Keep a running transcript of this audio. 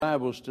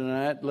Bibles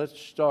tonight.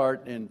 Let's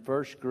start in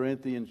 1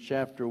 Corinthians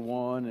chapter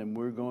 1, and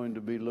we're going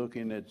to be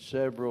looking at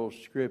several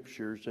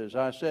scriptures. As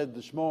I said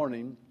this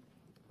morning,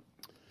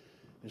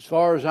 as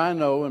far as I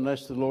know,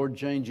 unless the Lord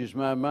changes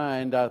my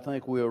mind, I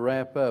think we'll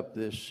wrap up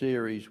this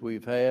series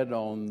we've had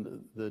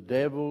on the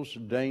devil's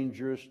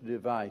dangerous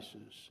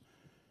devices.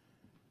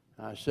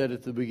 I said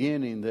at the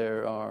beginning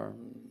there are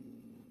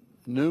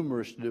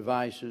numerous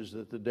devices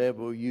that the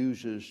devil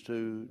uses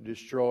to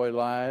destroy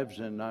lives,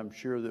 and I'm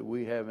sure that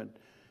we haven't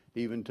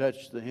even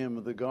touched the hem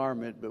of the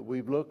garment, but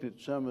we've looked at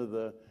some of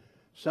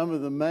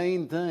the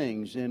main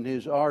things in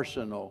his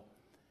arsenal.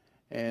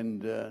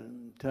 And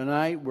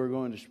tonight we're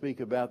going to speak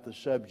about the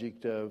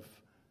subject of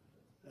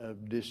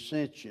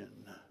dissension.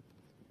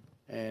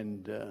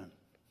 And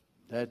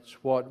that's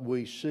what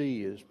we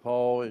see as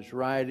Paul is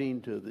writing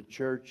to the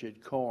church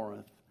at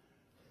Corinth.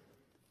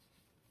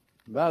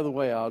 By the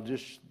way, I'll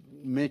just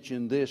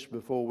mention this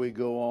before we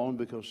go on,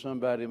 because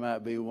somebody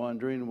might be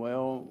wondering,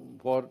 well,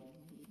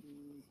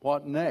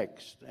 what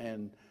next?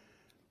 And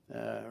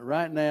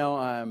right now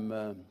I'm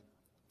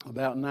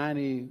about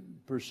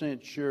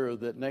 90% sure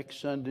that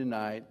next Sunday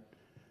night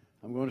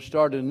I'm going to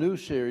start a new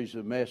series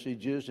of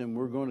messages, and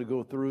we're going to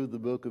go through the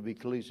book of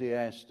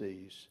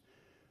Ecclesiastes,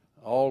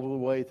 all the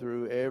way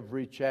through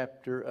every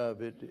chapter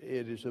of it.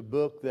 It is a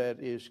book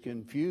that is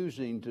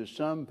confusing to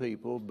some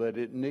people, but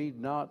it need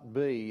not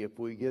be if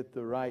we get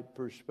the right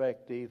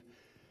perspective.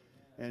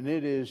 And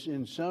it is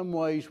in some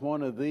ways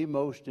one of the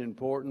most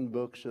important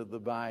books of the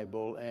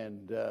Bible.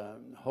 And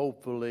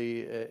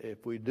hopefully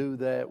if we do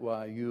that,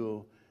 why,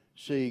 you'll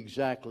see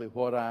exactly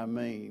what I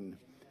mean.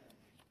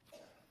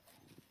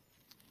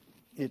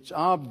 It's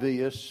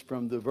obvious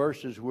from the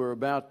verses we're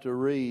about to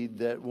read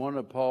that one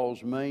of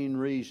Paul's main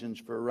reasons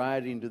for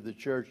writing to the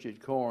church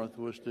at Corinth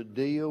was to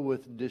deal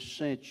with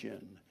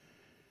dissension.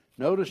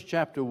 Notice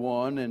chapter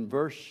 1 and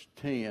verse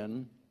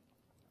 10.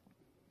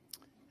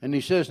 And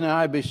he says, "Now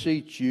I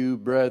beseech you,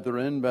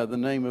 brethren, by the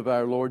name of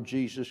our Lord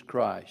Jesus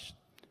Christ,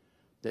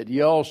 that ye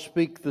all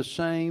speak the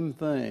same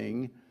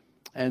thing,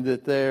 and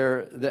that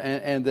there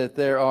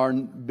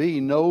be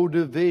no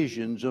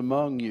divisions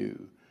among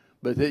you,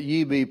 but that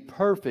ye be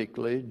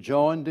perfectly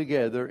joined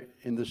together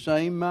in the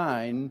same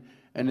mind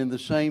and in the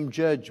same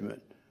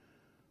judgment.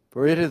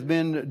 For it hath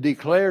been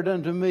declared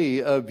unto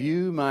me of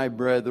you, my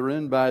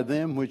brethren, by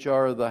them which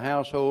are of the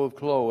household of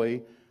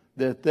Chloe,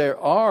 that there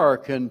are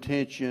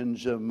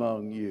contentions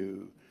among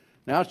you."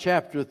 Now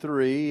chapter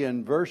 3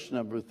 and verse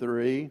number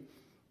 3,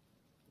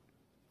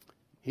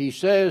 he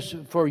says,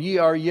 "For ye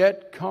are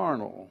yet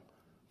carnal,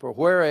 for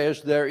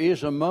whereas there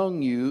is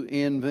among you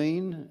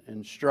envying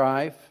and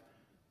strife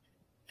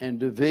and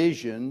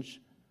divisions,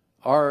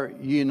 are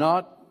ye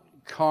not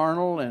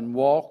carnal and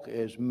walk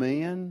as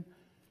men?"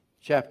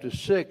 Chapter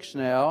 6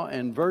 now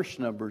and verse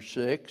number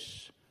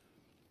 6.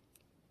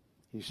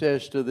 He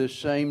says to this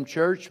same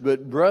church,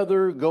 "But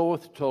brother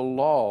goeth to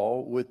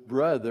law with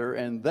brother,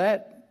 and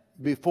that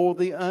before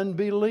the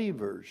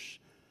unbelievers."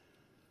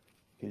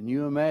 Can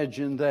you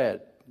imagine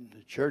that?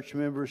 The church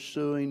members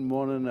suing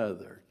one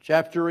another.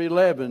 Chapter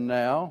 11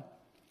 now,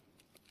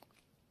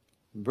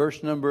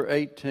 verse number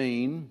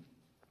 18.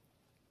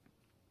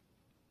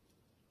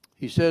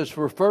 He says,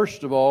 "For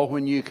first of all,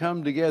 when you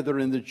come together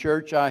in the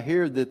church, I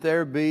hear that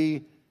there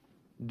be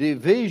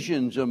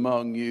divisions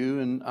among you,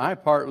 and I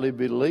partly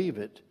believe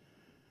it."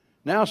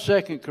 Now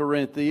 2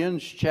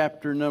 Corinthians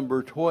chapter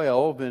number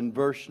 12 and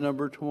verse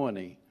number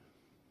 20.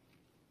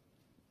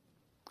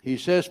 He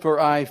says,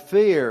 "For I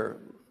fear,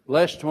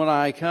 lest when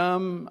I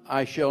come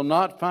I shall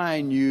not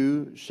find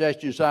you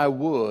such as I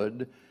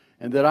would,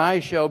 and that I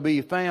shall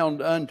be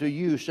found unto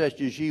you such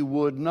as ye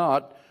would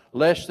not,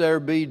 lest there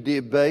be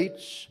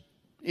debates,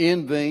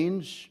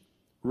 envyings,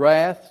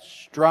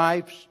 wraths,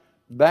 strifes,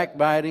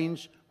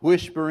 backbitings,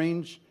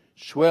 whisperings,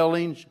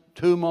 swellings,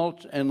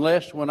 tumults, and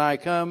lest when I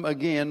come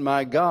again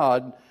my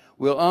God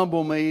will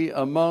humble me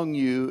among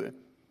you,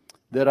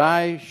 that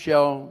I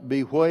shall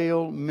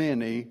bewail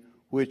many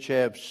which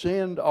have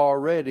sinned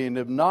already and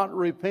have not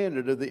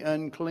repented of the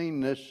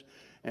uncleanness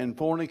and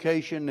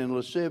fornication and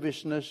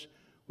lasciviousness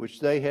which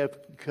they have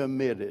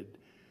committed."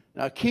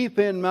 Now keep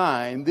in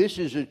mind, this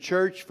is a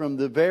church from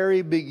the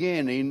very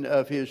beginning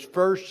of his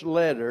first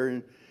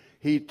letter.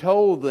 He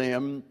told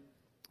them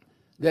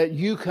that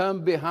you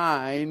come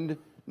behind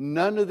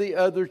none of the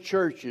other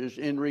churches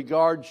in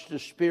regards to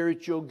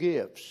spiritual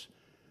gifts.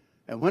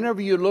 And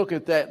whenever you look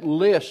at that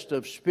list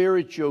of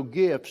spiritual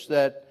gifts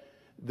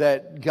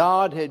that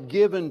God had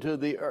given to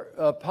the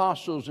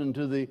apostles and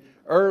to the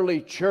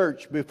early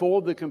church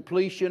before the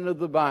completion of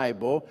the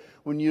Bible,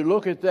 when you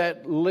look at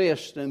that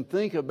list and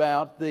think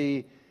about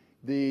the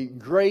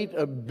great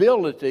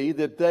ability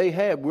that they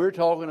have. We're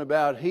talking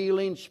about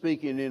healing,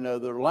 speaking in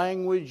other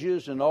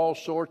languages, and all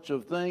sorts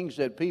of things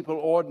that people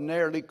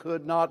ordinarily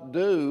could not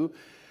do.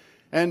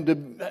 And to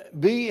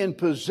be in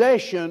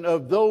possession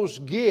of those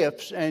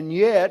gifts, and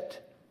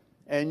yet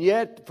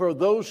for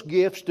those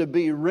gifts to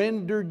be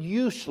rendered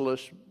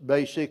useless,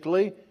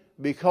 basically,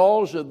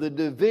 because of the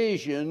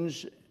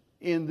divisions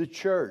in the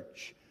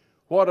church.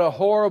 What a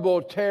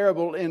horrible,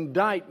 terrible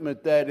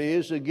indictment that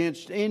is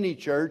against any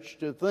church,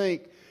 to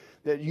think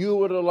that you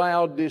would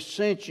allow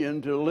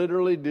dissension to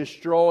literally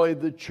destroy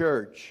the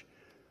church.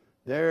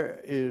 There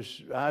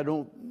is, I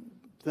don't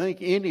think,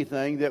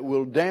 anything that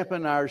will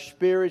dampen our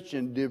spirits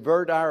and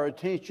divert our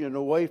attention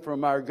away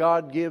from our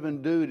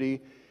God-given duty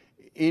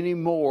any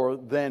more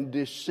than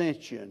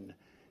dissension.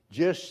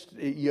 Just,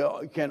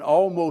 you can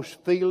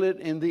almost feel it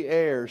in the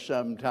air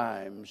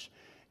sometimes.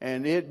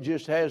 And it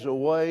just has a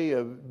way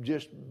of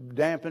just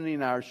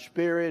dampening our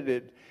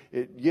spirit.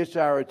 It gets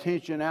our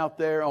attention out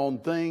there on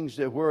things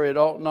that where it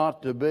ought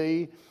not to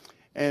be.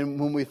 And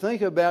when we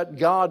think about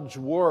God's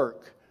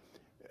work,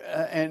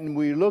 and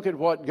we look at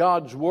what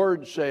God's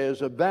Word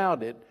says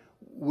about it,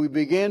 we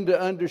begin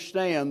to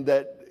understand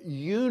that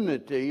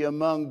unity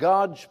among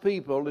God's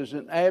people is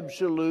an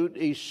absolute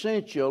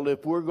essential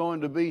if we're going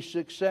to be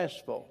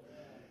successful.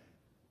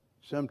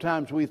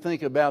 Sometimes we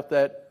think about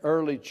that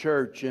early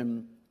church,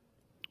 and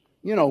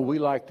we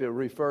like to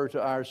refer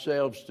to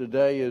ourselves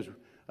today as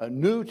a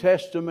New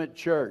Testament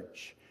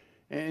church.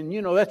 And,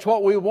 that's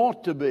what we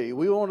want to be.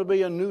 We want to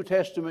be a New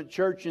Testament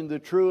church in the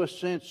truest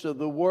sense of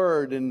the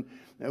word. And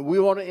we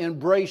want to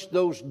embrace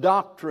those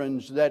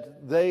doctrines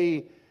that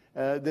they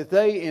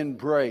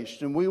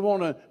embraced. And we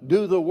want to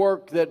do the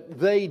work that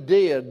they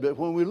did. But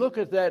when we look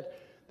at that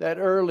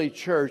early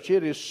church,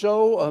 it is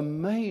so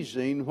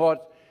amazing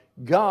what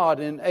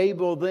God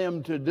enabled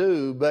them to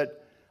do. But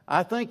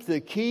I think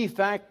the key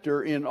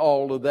factor in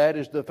all of that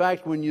is the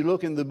fact when you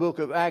look in the book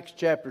of Acts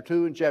chapter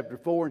 2 and chapter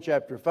 4 and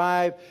chapter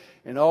 5,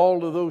 and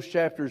all of those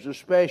chapters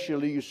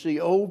especially, you see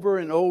over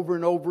and over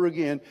and over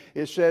again,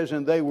 it says,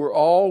 and they were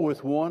all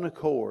with one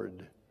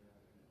accord.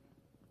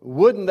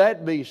 Wouldn't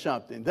that be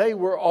something? They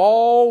were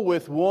all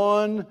with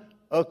one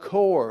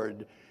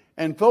accord.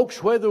 And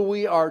folks, whether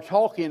we are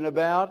talking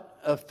about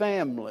a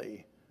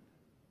family,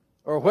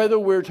 or whether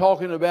we're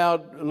talking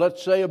about,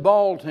 let's say, a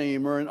ball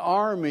team or an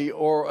army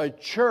or a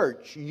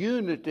church,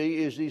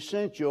 unity is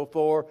essential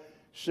for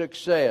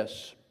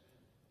success.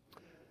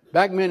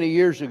 Back many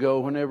years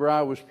ago, whenever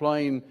I was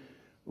playing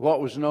what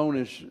was known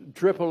as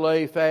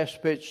AAA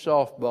fast-pitch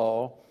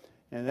softball,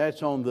 and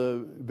that's on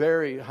the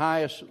very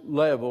highest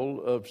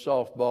level of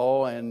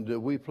softball, and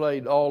we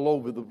played all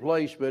over the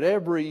place, but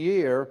every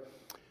year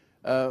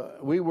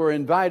we were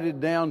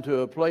invited down to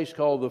a place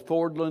called the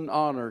Fordland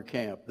Honor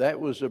Camp. That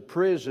was a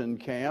prison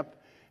camp,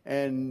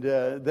 and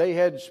they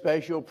had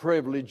special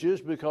privileges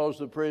because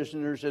the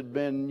prisoners had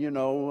been,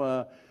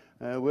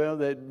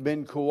 they'd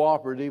been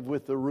cooperative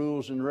with the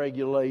rules and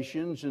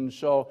regulations, and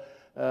so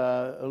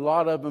a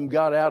lot of them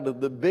got out of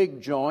the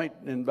big joint.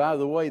 And by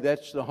the way,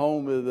 that's the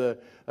home of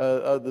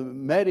the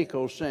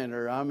medical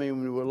center. I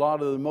mean, a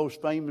lot of the most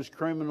famous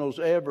criminals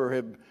ever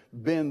have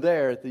been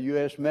there at the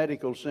U.S.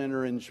 Medical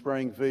Center in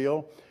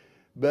Springfield.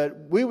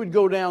 But we would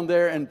go down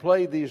there and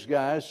play these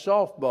guys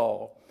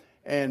softball.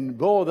 And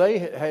boy, they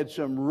had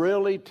some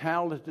really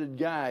talented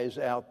guys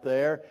out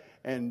there,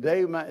 and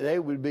they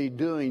would be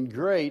doing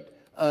great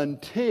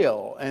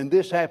until, and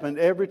this happened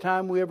every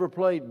time we ever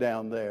played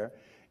down there,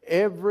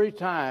 every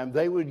time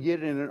they would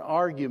get in an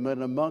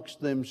argument amongst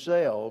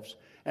themselves,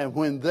 and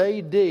when they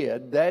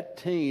did, that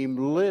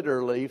team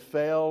literally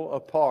fell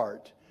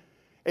apart.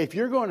 If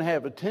you're going to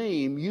have a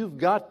team, you've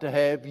got to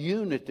have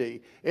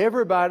unity.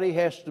 Everybody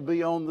has to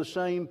be on the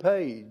same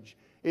page.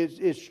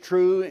 It's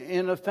true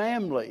in a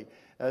family.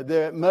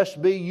 There must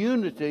be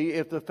unity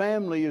if the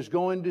family is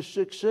going to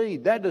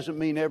succeed. That doesn't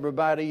mean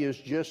everybody is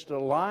just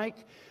alike.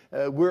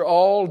 We're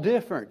all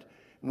different.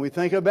 And we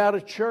think about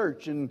a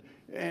church, and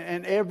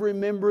every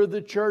member of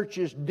the church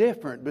is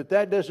different. But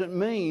that doesn't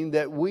mean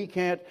that we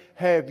can't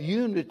have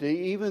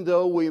unity. Even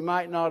though we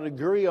might not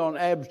agree on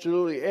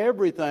absolutely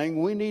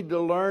everything, we need to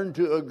learn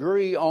to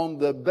agree on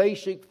the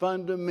basic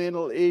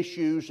fundamental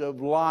issues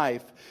of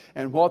life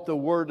and what the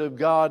Word of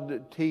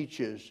God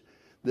teaches.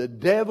 The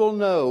devil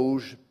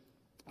knows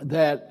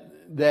that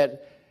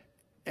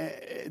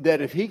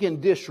if he can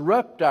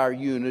disrupt our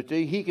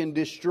unity, he can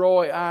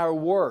destroy our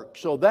work.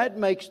 So that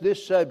makes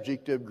this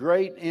subject of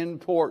great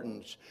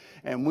importance.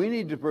 And we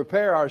need to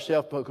prepare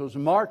ourselves, because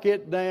mark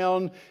it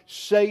down,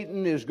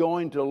 Satan is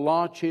going to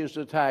launch his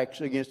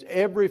attacks against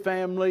every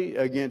family,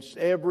 against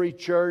every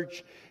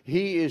church.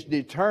 He is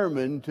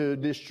determined to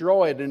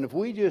destroy it. And if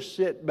we just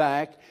sit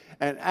back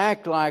and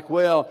act like,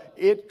 well,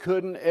 it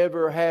couldn't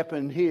ever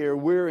happen here,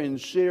 we're in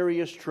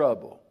serious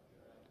trouble.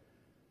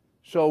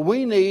 So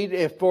we need,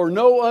 if for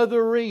no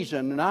other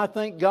reason, and I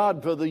thank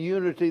God for the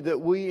unity that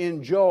we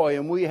enjoy,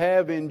 and we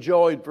have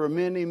enjoyed for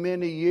many,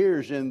 many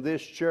years in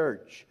this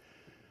church.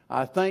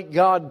 I thank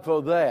God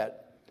for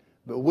that.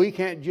 But we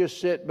can't just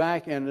sit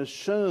back and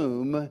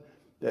assume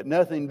that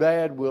nothing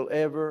bad will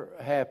ever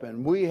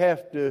happen. We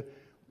have to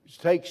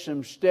take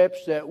some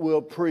steps that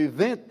will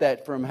prevent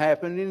that from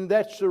happening. And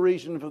that's the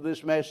reason for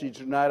this message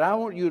tonight. I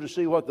want you to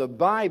see what the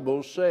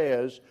Bible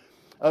says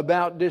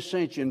about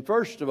dissension.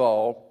 First of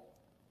all,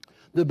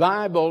 the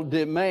Bible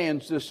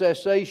demands the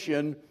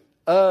cessation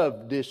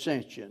of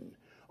dissension.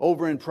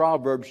 over in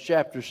Proverbs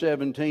chapter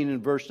 17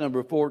 and verse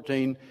number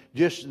 14,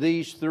 just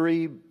these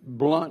three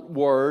blunt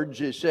words.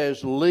 It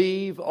says,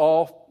 leave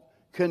off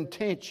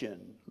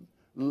contention.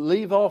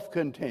 Leave off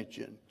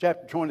contention.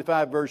 Chapter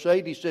 25 verse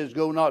 8, he says,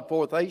 go not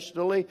forth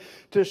hastily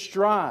to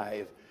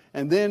strive.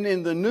 And then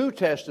in the New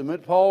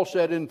Testament, Paul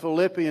said in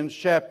Philippians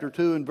chapter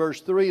 2 and verse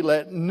 3,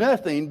 let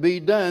nothing be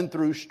done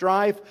through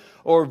strife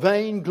or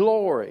vain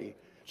glory.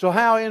 So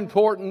how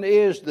important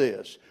is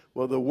this?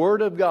 Well, the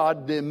Word of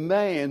God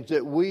demands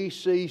that we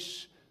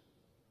cease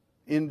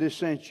in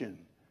dissension,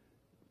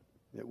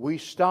 that we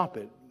stop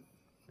it,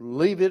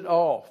 leave it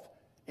off.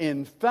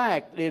 In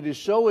fact, it is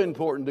so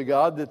important to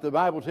God that the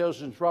Bible tells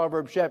us in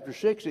Proverbs chapter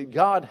 6 that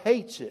God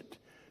hates it.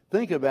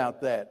 Think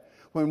about that.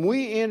 When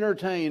we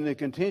entertain a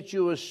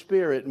contentious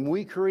spirit and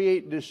we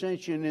create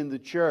dissension in the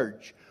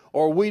church,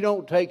 or we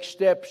don't take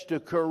steps to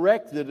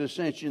correct the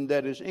dissension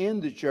that is in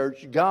the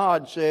church,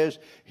 God says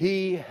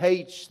He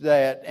hates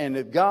that. And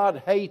if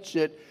God hates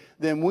it,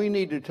 then we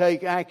need to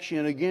take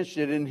action against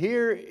it. And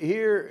here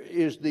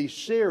is the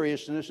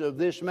seriousness of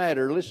this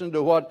matter. Listen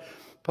to what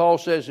Paul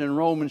says in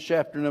Romans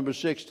chapter number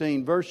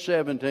 16, verse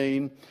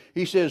 17.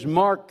 He says,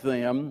 mark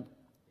them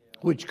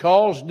which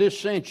cause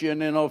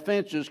dissension and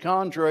offenses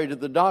contrary to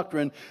the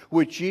doctrine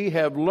which ye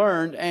have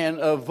learned, and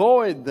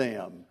avoid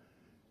them.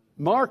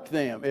 Mark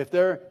them if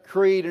they're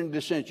creating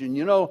dissension.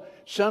 You know,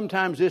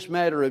 sometimes this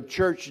matter of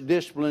church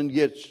discipline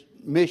gets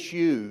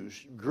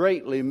misused,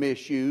 greatly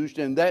misused,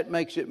 and that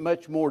makes it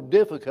much more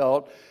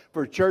difficult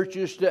for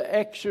churches to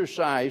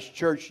exercise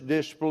church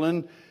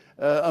discipline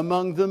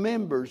among the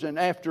members. And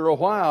after a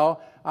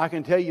while, I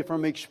can tell you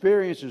from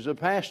experience as a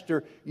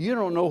pastor, you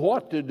don't know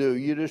what to do.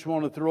 You just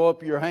want to throw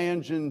up your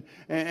hands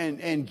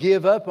and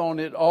give up on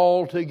it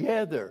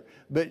altogether.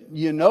 But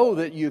you know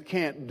that you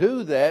can't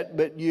do that,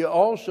 but you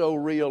also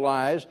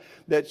realize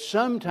that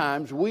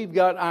sometimes we've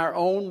got our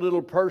own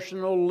little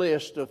personal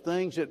list of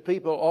things that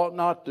people ought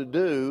not to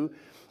do,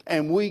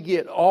 and we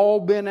get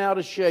all bent out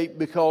of shape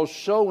because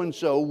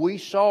so-and-so, we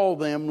saw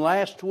them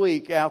last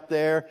week out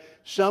there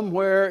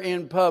somewhere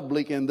in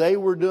public, and they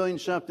were doing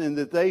something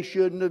that they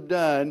shouldn't have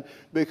done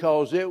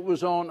because it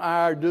was on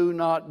our do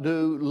not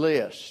do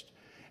list.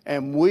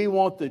 And we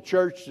want the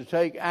church to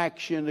take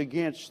action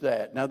against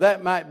that. Now,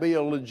 that might be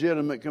a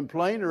legitimate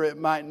complaint, or it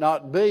might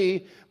not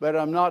be, but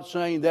I'm not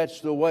saying that's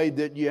the way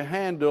that you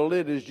handle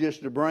it, is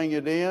just to bring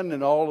it in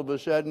and all of a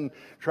sudden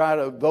try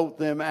to vote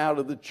them out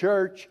of the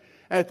church.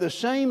 At the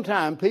same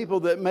time,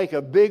 people that make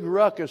a big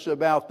ruckus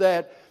about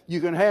that,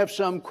 you can have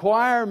some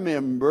choir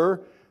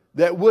member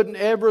that wouldn't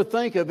ever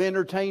think of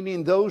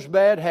entertaining those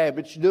bad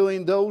habits,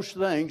 doing those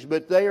things,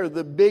 but they are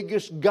the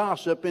biggest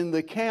gossip in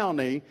the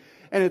county.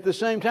 And at the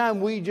same time,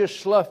 we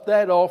just slough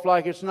that off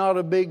like it's not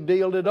a big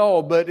deal at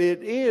all. But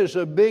it is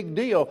a big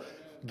deal.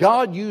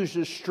 God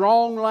uses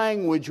strong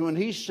language when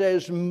He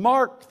says,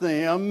 mark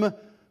them,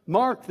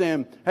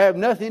 have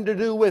nothing to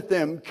do with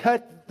them,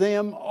 cut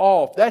them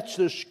off. That's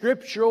the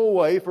scriptural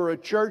way for a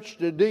church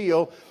to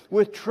deal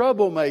with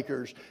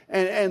troublemakers.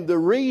 And the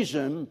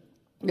reason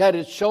that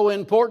it's so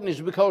important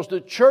is because the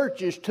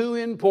church is too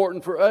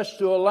important for us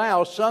to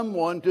allow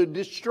someone to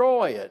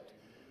destroy it.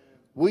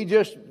 We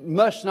just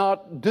must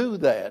not do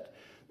that.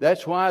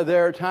 That's why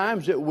there are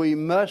times that we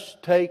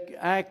must take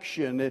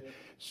action.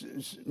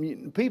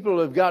 People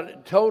have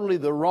got totally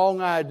the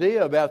wrong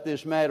idea about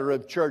this matter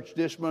of church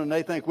discipline. And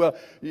they think, well,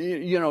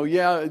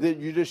 that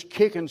you're just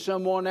kicking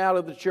someone out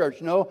of the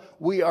church. No,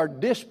 we are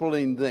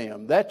disciplining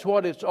them. That's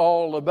what it's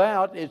all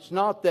about. It's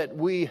not that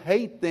we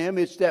hate them.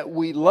 It's that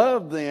we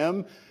love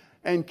them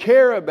and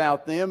care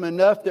about them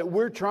enough that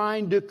we're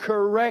trying to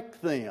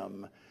correct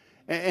them.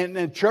 And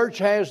the church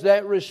has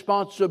that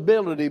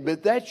responsibility.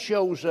 But that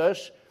shows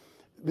us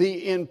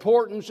the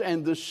importance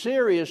and the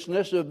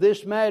seriousness of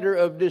this matter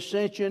of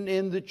dissension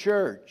in the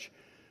church.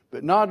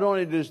 But not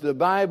only does the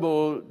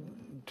Bible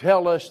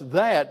tell us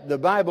that, the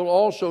Bible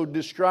also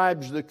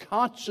describes the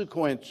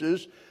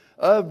consequences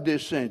of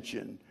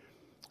dissension.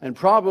 And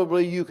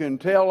probably you can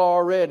tell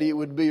already, it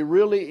would be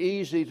really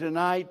easy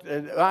tonight.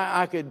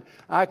 I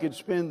could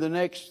spend the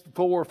next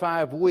 4 or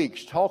 5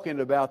 weeks talking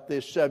about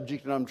this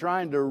subject, and I'm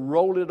trying to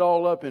roll it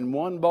all up in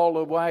one ball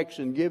of wax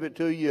and give it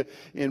to you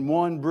in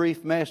one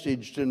brief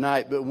message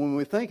tonight. But when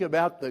we think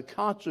about the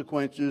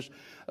consequences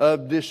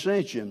of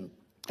dissension,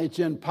 it's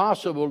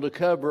impossible to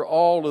cover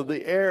all of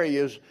the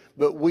areas,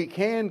 but we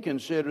can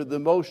consider the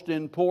most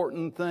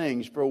important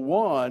things. For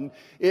one,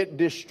 it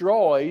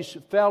destroys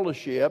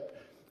fellowship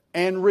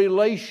and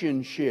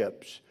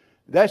relationships.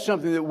 That's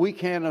something that we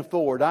can't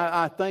afford.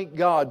 I thank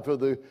God for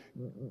the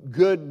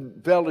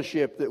good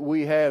fellowship that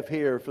we have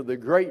here, for the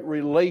great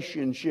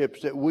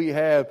relationships that we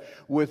have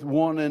with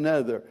one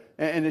another.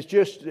 And it's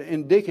just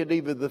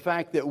indicative of the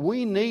fact that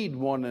we need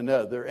one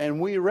another, and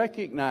we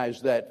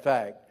recognize that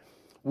fact.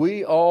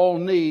 We all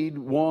need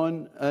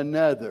one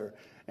another.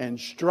 And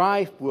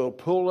strife will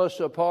pull us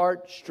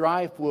apart.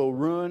 Strife will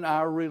ruin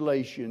our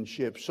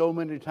relationships. So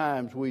many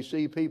times we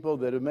see people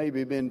that have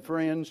maybe been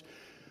friends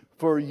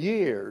for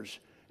years,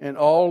 and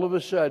all of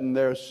a sudden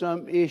there's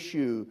some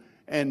issue,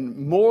 And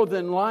more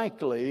than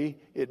likely,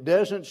 it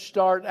doesn't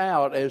start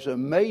out as a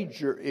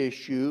major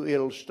issue.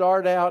 It'll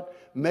start out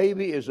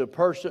maybe as a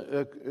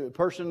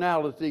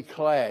personality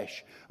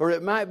clash. Or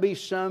it might be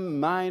some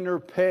minor,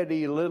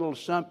 petty little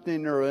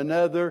something or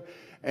another.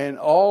 And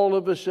all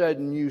of a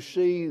sudden you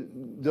see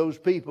those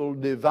people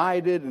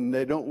divided and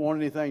they don't want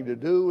anything to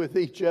do with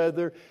each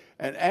other.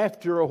 And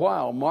after a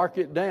while, mark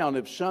it down,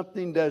 if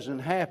something doesn't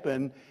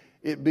happen,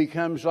 it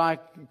becomes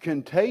like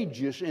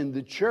contagious in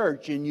the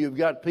church, and you've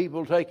got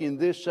people taking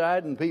this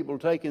side and people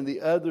taking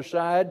the other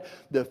side.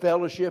 The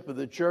fellowship of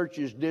the church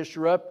is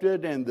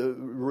disrupted, and the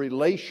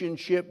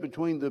relationship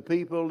between the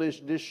people is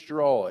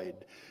destroyed.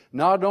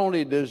 Not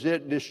only does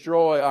it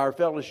destroy our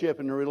fellowship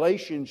and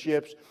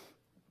relationships,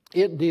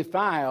 it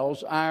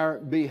defiles our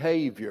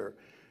behavior.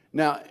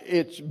 Now,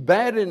 it's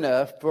bad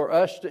enough for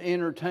us to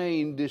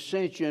entertain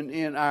dissension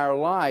in our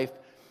life,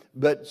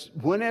 but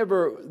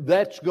whenever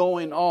that's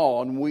going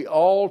on, we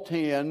all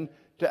tend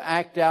to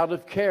act out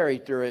of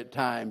character at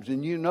times.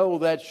 And you know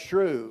that's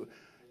true.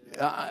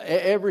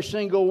 Every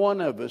single one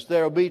of us,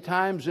 there will be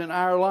times in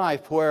our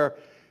life where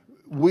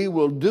we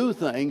will do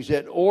things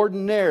that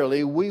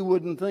ordinarily we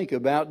wouldn't think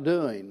about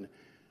doing.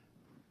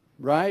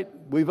 Right?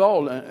 We've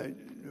all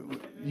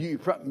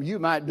you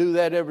might do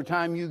that every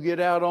time you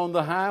get out on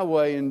the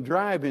highway and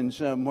driving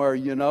somewhere,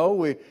 you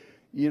know.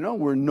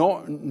 We're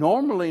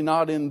normally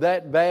not in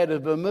that bad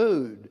of a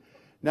mood.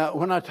 Now,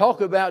 when I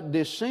talk about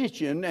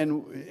dissension,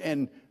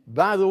 and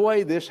by the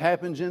way, this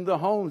happens in the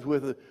homes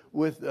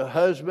with a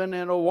husband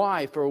and a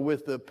wife, or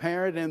with the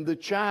parent and the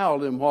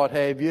child and what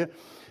have you,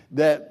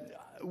 that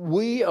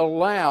we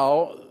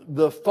allow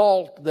the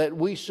fault that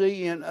we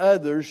see in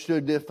others to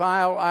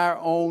defile our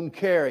own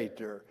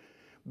character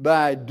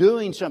by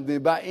doing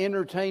something, by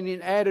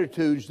entertaining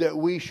attitudes that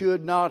we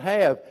should not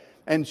have.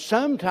 And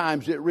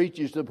sometimes it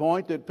reaches the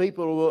point that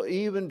people will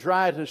even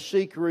try to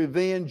seek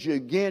revenge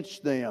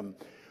against them.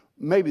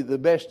 Maybe the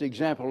best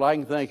example I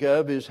can think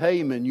of is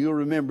Haman. You'll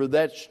remember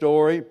that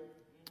story,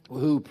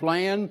 who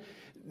planned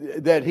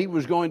that he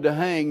was going to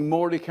hang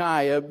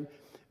Mordecai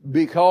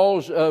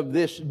because of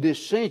this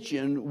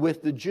dissension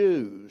with the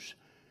Jews.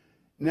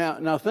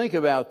 Now think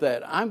about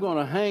that. I'm going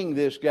to hang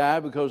this guy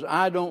because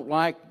I don't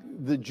like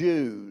the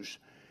Jews.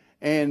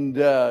 And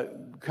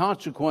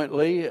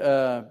consequently,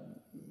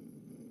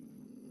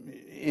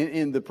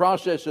 in the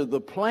process of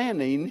the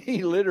planning,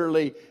 he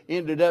literally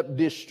ended up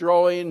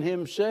destroying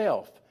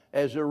himself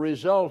as a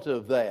result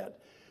of that.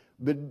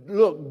 But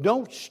look,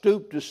 don't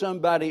stoop to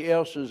somebody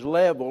else's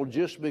level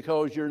just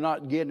because you're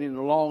not getting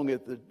along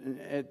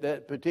at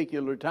that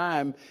particular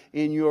time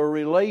in your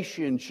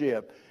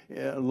relationship.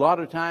 A lot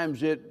of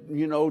times it,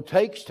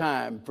 takes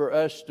time for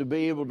us to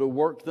be able to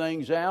work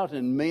things out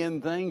and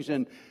mend things,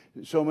 and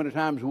so many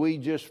times we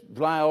just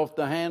fly off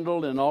the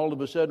handle, and all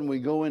of a sudden we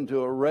go into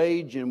a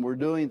rage and we're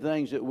doing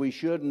things that we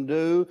shouldn't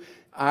do.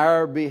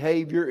 Our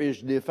behavior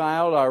is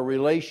defiled. Our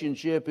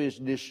relationship is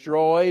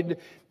destroyed.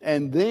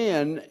 And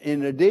then,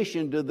 in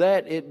addition to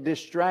that, it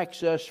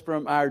distracts us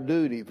from our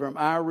duty, from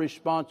our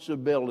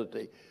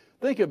responsibility.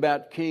 Think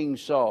about King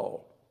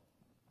Saul.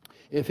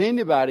 If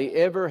anybody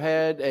ever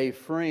had a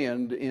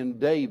friend in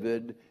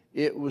David,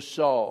 it was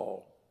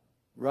Saul,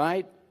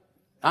 right?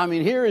 I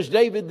mean, here is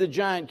David the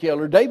giant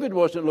killer. David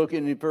wasn't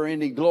looking for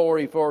any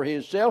glory for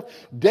himself.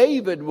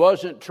 David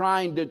wasn't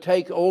trying to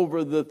take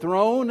over the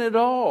throne at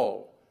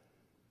all.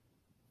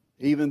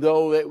 Even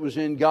though it was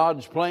in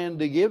God's plan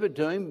to give it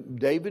to him,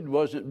 David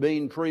wasn't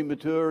being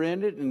premature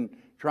in it and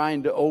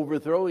trying to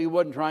overthrow. He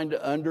wasn't trying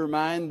to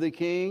undermine the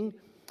king.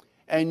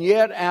 And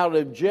yet, out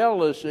of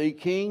jealousy,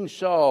 King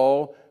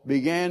Saul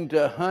began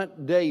to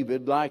hunt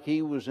David like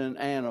he was an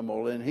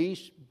animal. And he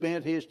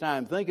spent his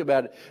time, think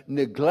about it,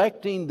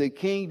 neglecting the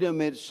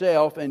kingdom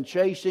itself and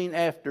chasing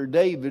after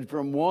David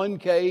from one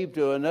cave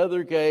to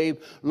another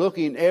cave,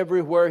 looking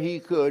everywhere he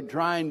could,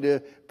 trying to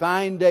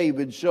find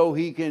David so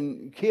he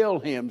can kill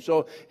him.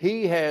 So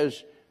he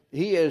has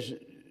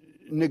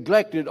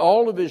neglected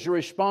all of his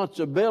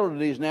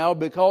responsibilities now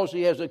because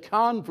he has a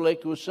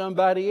conflict with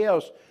somebody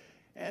else.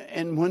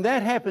 And when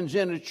that happens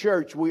in a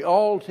church, we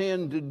all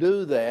tend to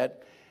do that.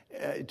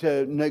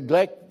 To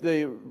neglect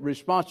the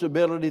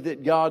responsibility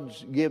that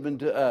God's given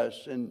to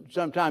us. And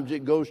sometimes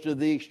it goes to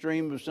the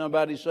extreme of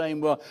somebody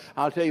saying, well,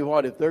 I'll tell you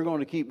what, if they're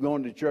going to keep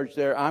going to church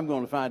there, I'm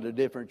going to find a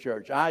different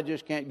church. I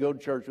just can't go to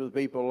church with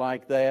people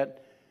like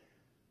that.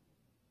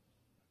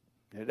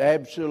 It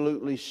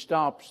absolutely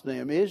stops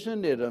them.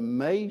 Isn't it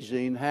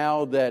amazing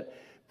how that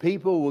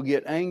people will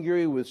get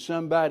angry with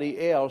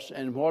somebody else,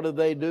 and what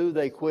do?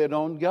 They quit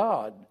on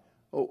God.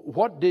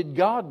 What did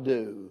God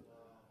do?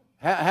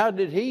 How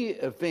did He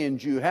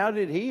offend you? How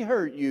did He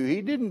hurt you?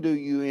 He didn't do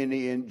you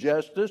any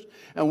injustice,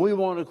 and we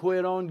want to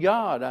quit on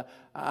God.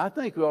 I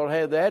think we ought to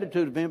have the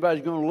attitude, if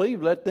anybody's going to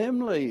leave, let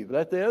them leave.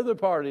 Let the other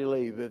party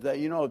leave. If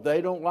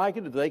they don't like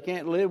it, if they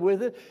can't live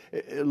with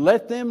it,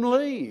 let them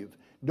leave.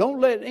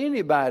 Don't let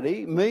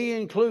anybody, me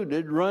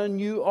included, run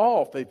you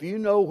off. If you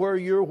know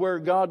where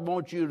God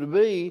wants you to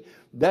be,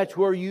 that's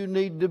where you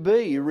need to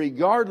be,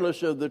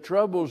 regardless of the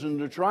troubles and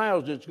the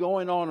trials that's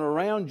going on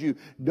around you.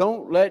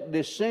 Don't let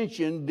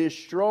dissension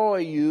destroy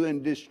you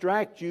and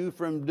distract you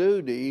from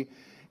duty.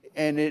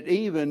 And it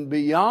even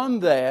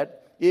beyond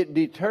that, it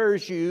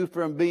deters you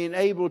from being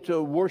able to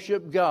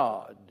worship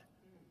God.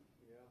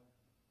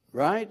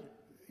 Right?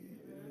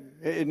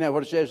 Isn't that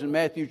what it says in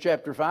Matthew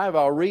chapter 5?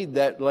 I'll read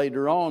that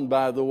later on,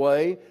 by the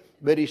way.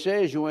 But he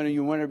says,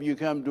 whenever you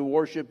come to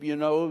worship,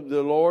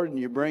 the Lord, and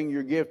you bring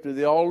your gift to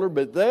the altar,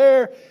 but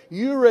there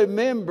you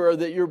remember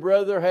that your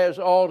brother has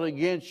aught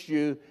against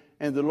you,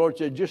 and the Lord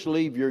said, just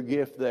leave your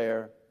gift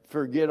there.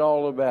 Forget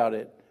all about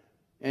it.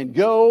 And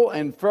go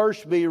and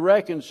first be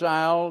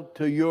reconciled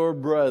to your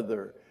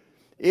brother.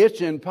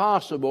 It's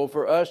impossible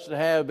for us to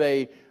have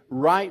a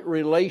right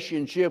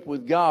relationship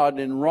with God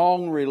and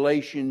wrong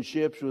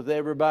relationships with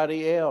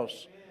everybody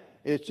else.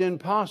 It's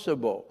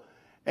impossible.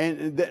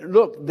 And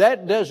look,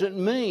 that doesn't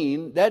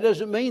mean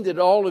that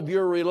all of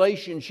your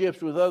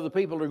relationships with other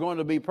people are going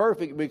to be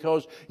perfect,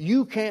 because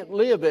you can't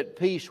live at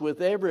peace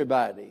with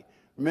everybody.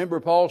 Remember,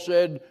 Paul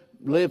said,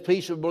 live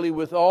peaceably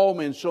with all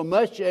men, so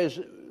much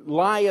as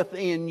lieth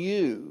in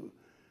you.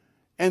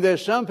 And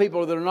there's some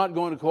people that are not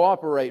going to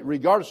cooperate.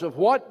 Regardless of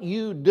what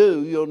you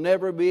do, you'll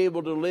never be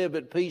able to live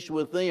at peace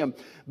with them.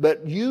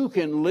 But you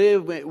can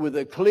live with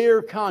a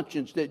clear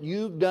conscience that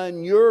you've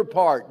done your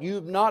part.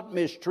 You've not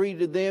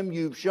mistreated them.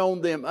 You've shown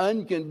them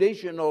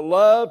unconditional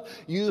love.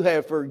 You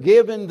have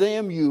forgiven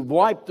them. You've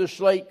wiped the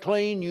slate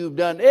clean. You've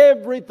done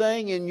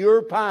everything in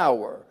your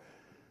power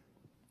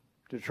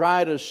to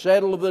try to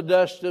settle the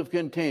dust of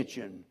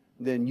contention.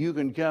 Then you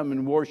can come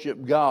and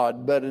worship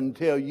God. But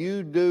until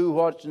you do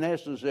what's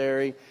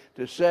necessary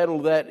to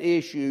settle that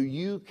issue,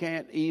 you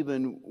can't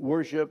even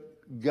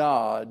worship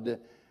God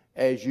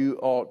as you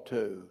ought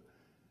to.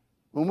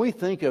 When we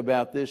think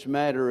about this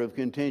matter of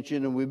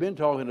contention, and we've been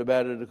talking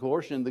about it, of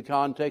course, in the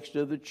context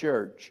of the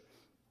church,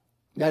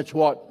 that's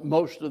what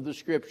most of the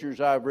scriptures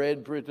I've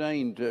read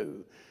pertain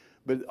to.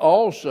 But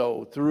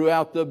also,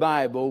 throughout the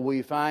Bible,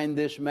 we find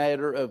this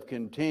matter of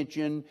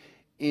contention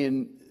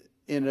in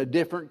a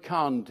different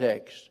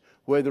context,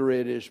 whether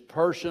it is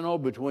personal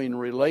between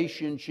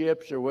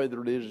relationships or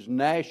whether it is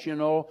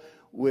national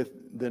with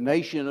the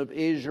nation of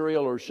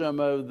Israel or some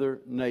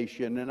other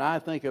nation. And I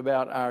think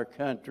about our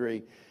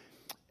country,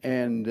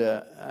 and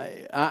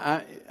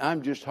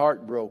I'm just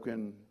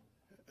heartbroken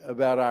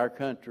about our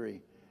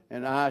country,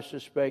 and I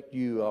suspect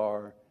you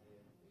are.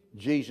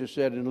 Jesus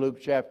said in Luke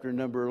chapter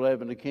number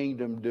 11, a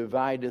kingdom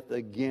divideth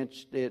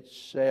against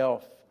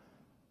itself.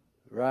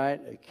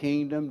 Right? A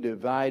kingdom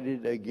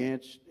divided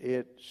against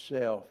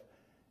itself,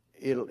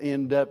 it'll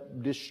end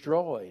up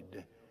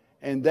destroyed.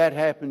 And that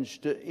happens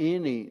to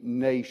any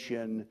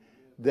nation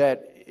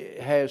that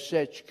has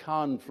such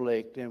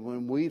conflict. And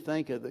when we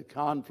think of the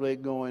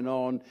conflict going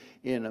on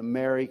in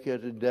America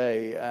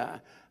today,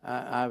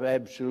 I've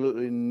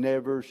absolutely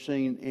never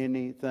seen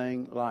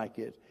anything like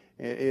it.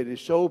 It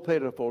is so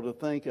pitiful to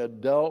think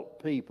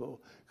adult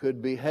people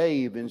could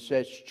behave in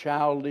such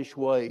childish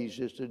ways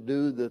as to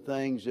do the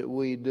things that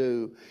we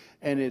do.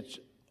 And it's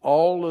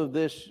all of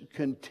this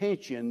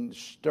contention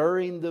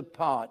stirring the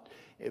pot.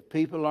 If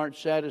people aren't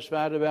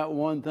satisfied about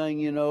one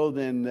thing,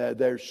 then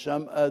there's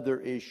some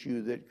other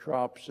issue that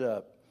crops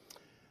up.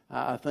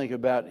 I think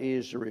about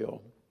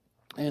Israel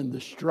and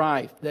the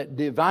strife that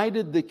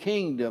divided the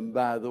kingdom,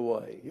 by the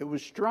way. It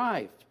was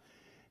strife.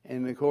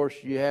 And of course,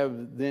 you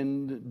have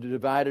then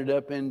divided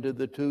up into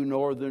the two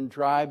northern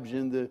tribes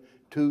and the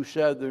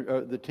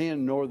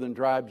 10 northern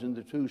tribes and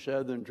the 2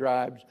 southern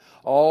tribes,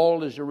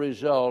 all as a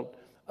result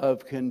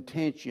of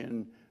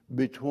contention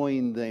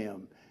between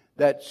them.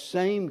 That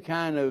same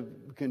kind of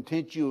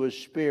contentious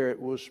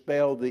spirit will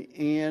spell the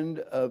end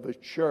of a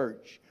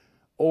church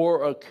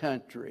or a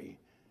country.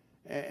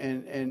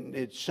 And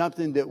it's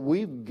something that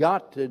we've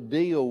got to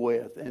deal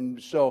with. And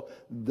so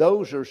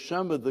those are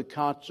some of the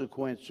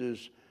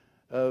consequences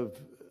of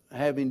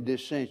having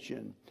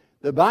dissension.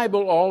 The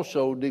Bible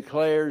also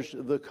declares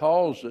the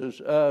causes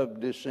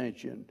of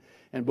dissension.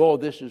 And boy,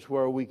 this is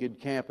where we could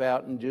camp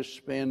out and just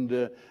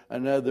spend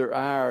another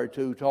hour or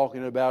two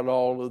talking about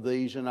all of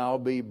these, and I'll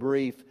be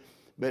brief.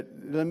 But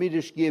let me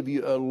just give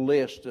you a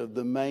list of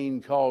the main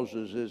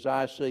causes as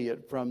I see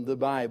it from the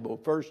Bible.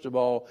 First of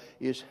all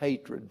is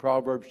hatred.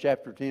 Proverbs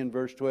chapter 10,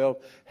 verse 12.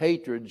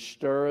 Hatred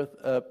stirreth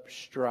up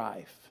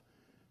strife.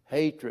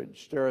 Hatred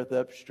stirreth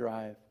up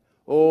strife.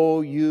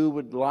 Oh, you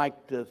would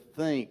like to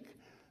think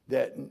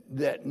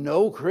that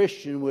no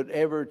Christian would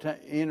ever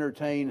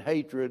entertain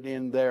hatred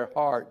in their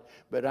heart.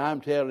 But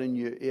I'm telling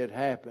you, it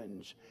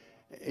happens.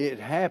 It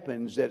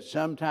happens that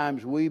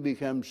sometimes we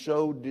become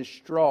so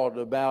distraught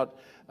about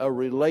a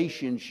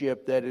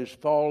relationship that has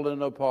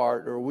fallen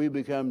apart, or we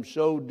become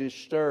so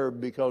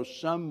disturbed because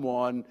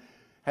someone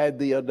had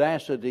the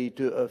audacity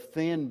to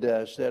offend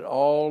us, that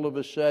all of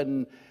a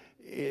sudden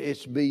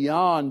it's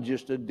beyond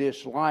just a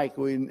dislike.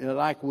 We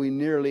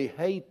nearly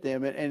hate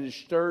them, and it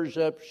stirs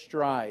up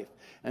strife.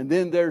 And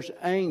then there's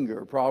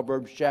anger.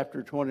 Proverbs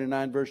chapter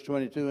 29, verse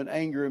 22, an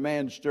angry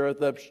man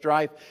stirreth up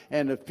strife,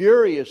 and a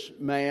furious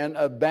man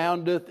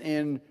aboundeth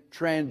in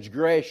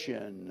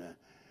transgression.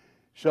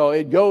 So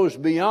it goes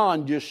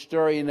beyond just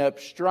stirring up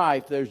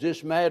strife. There's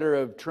this matter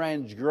of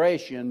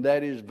transgression,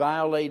 that is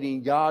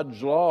violating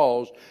God's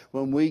laws,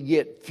 when we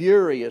get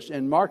furious.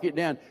 And mark it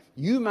down,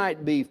 you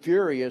might be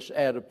furious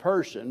at a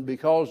person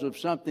because of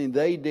something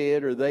they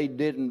did or they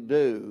didn't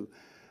do.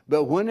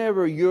 But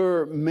whenever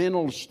your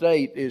mental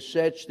state is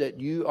such that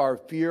you are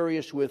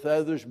furious with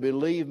others,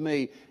 believe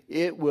me,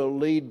 it will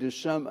lead to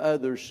some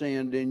other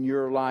sin in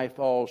your life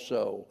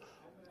also.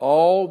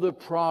 All the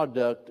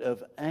product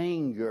of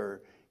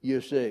anger,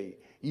 you see.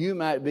 You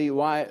might be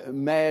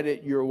mad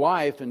at your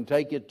wife and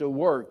take it to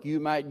work. You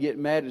might get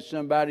mad at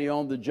somebody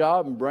on the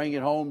job and bring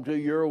it home to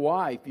your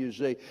wife, you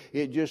see.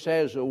 It just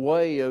has a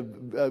way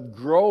of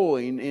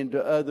growing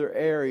into other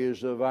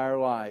areas of our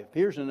life.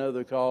 Here's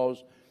another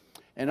cause.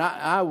 And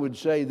I would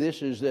say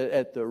this is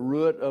at the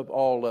root of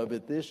all of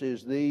it. This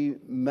is the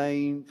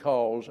main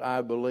cause,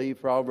 I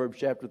believe. Proverbs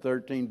chapter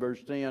 13, verse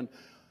 10.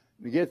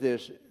 Get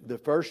this, the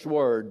first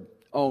word,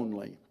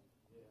 only.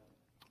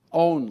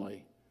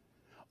 Only.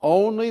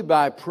 Only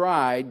by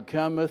pride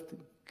cometh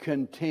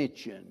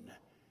contention.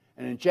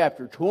 And in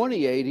chapter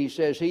 28, he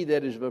says, he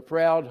that is of a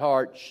proud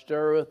heart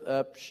stirreth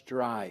up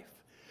strife.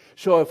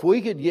 So if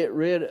we could get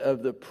rid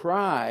of the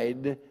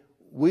pride,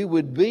 we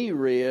would be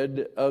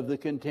rid of the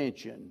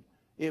contention.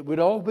 It would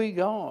all be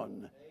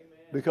gone.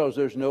 Because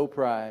there's no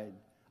pride.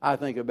 I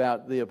think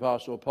about the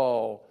Apostle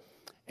Paul.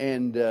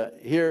 And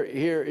here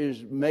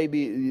is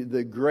maybe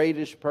the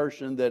greatest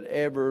person that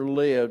ever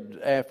lived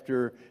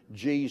after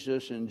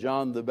Jesus and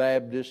John the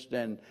Baptist.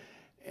 And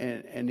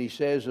he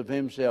says of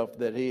himself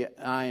that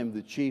I am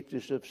the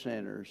chiefest of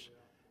sinners.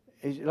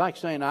 It's like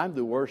saying I'm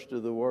the worst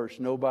of the worst.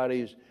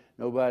 Nobody's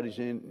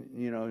in,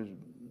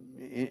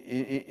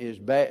 as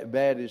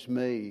bad as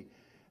me.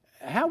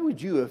 How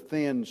would you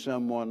offend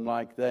someone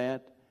like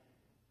that?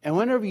 And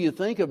whenever you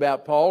think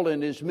about Paul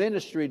and his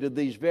ministry to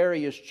these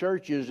various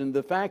churches and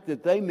the fact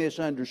that they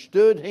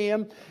misunderstood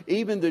him,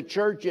 even the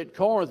church at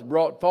Corinth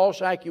brought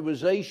false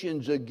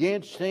accusations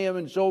against him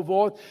and so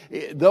forth.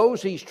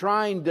 Those he's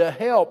trying to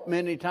help,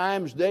 many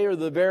times they are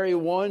the very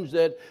ones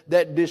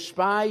that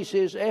despise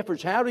his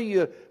efforts. How do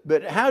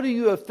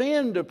you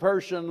offend a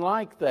person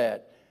like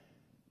that?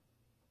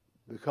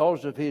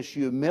 Because of his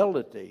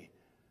humility.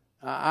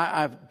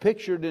 I've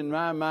pictured in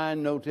my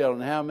mind, no telling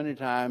how many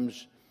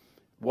times,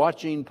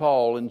 watching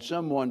Paul and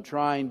someone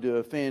trying to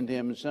offend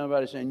him and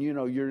somebody saying,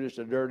 you're just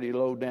a dirty,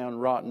 low-down,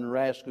 rotten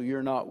rascal.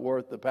 You're not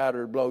worth the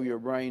powder to blow your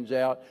brains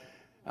out.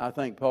 I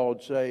think Paul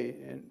would say,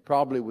 and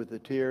probably with a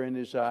tear in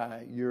his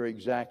eye, you're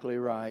exactly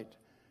right.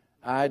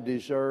 I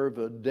deserve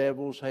a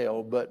devil's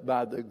hell, but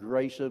by the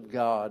grace of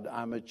God,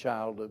 I'm a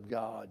child of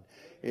God.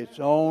 It's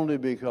only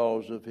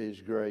because of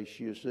His grace,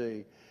 you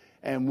see.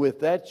 And with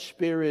that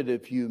spirit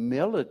of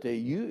humility,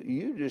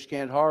 you just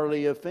can't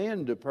hardly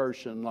offend a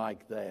person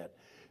like that.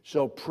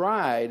 So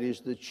pride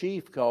is the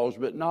chief cause,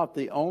 but not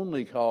the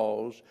only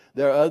cause.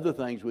 There are other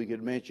things we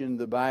could mention. In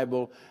the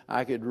Bible,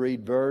 I could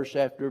read verse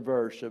after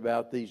verse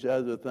about these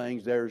other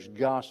things. There's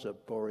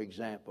gossip, for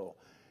example.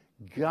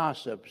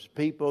 Gossips,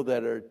 people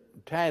that are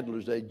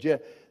tattlers, they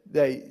just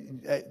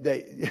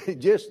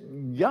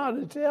got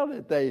to tell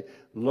it. They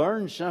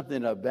learn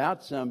something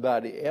about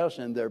somebody else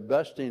and they're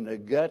busting a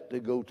gut to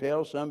go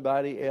tell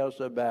somebody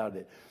else about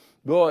it.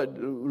 Boy,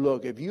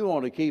 look, if you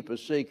want to keep a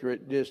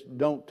secret, just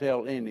don't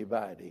tell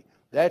anybody.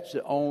 That's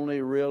the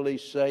only really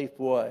safe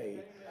way.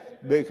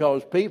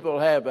 Because people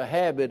have a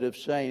habit of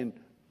saying,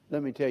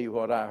 let me tell you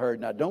what I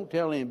heard. Now, don't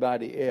tell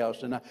anybody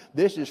else. And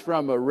this is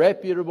from a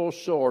reputable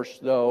source,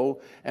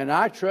 though, and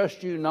I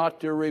trust you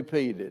not to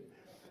repeat it.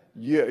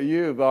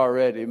 You've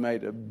already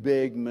made a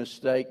big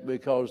mistake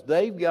because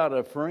they've got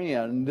a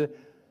friend,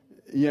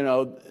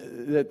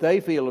 that they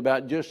feel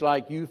about just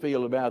like you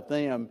feel about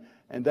them,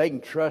 and they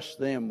can trust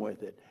them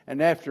with it.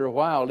 And after a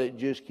while, it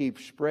just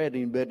keeps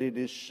spreading, but it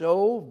is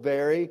so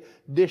very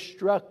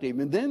destructive.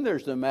 And then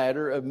there's the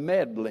matter of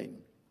meddling.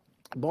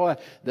 Boy,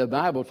 the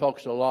Bible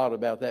talks a lot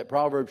about that.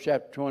 Proverbs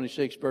chapter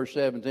 26, verse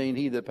 17,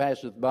 he that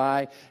passeth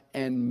by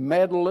and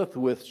meddleth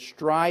with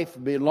strife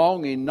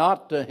belonging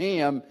not to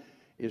him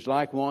is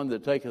like one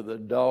that taketh a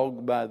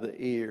dog by the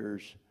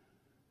ears.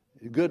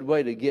 A good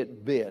way to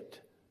get bit.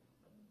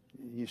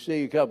 You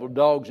see a couple of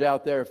dogs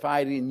out there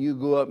fighting, you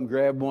go up and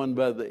grab one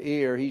by the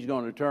ear, he's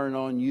going to turn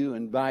on you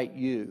and bite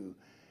you.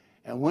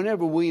 And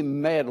whenever we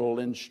meddle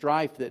in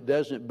strife that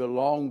doesn't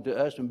belong to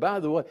us, and by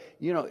the way,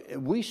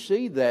 we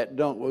see that,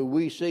 don't we?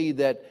 We see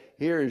that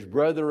here is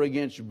brother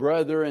against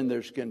brother, and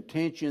there's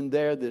contention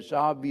there that's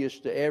obvious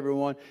to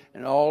everyone.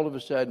 And all of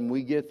a sudden,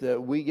 we get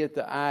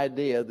the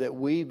idea that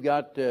we've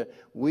got to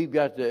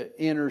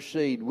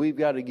intercede, we've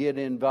got to get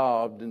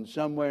involved, and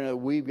somewhere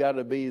we've got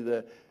to be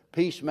the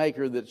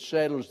peacemaker that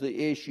settles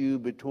the issue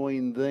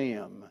between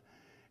them.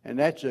 And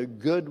that's a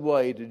good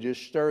way to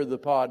just stir the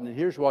pot. And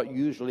here's what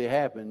usually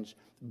happens.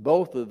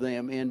 Both of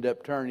them end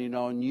up turning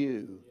on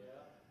you.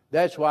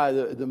 That's why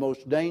the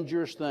most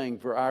dangerous thing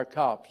for our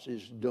cops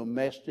is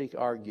domestic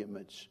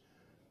arguments.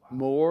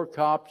 More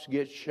cops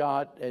get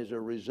shot as a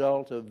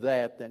result of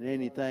that than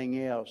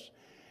anything else.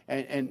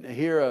 And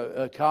here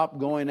a cop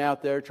going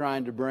out there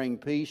trying to bring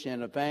peace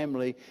in a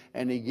family,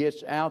 and he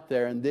gets out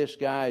there and this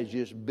guy is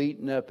just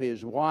beating up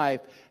his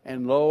wife,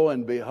 and lo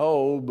and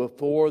behold,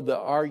 before the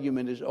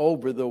argument is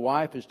over, the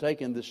wife has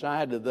taken the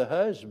side of the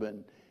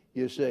husband,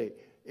 you see.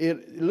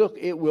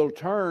 It will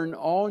turn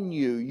on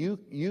you.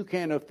 You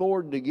can't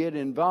afford to get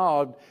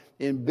involved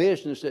in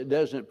business that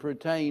doesn't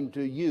pertain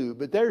to you.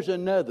 But there's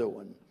another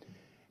one.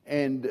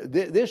 And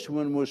this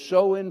one was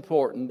so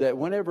important that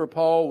whenever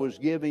Paul was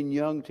giving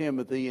young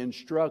Timothy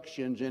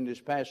instructions in his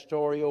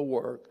pastoral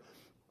work,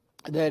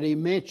 that he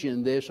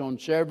mentioned this on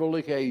several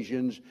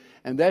occasions,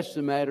 and that's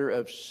the matter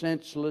of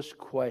senseless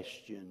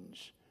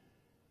questions.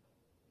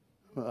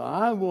 Well,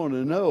 I want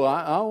to know.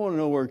 I want to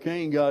know where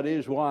Cain got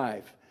his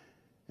wife.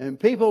 And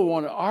people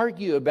want to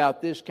argue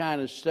about this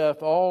kind of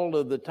stuff all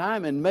of the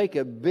time and make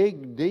a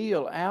big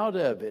deal out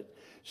of it.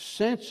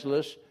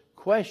 Senseless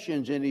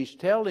questions. And he's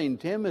telling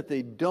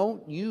Timothy,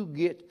 don't you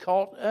get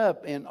caught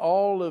up in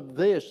all of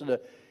this.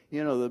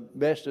 The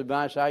best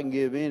advice I can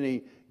give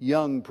any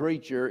young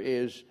preacher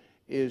is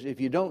if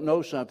you don't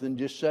know something,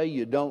 just say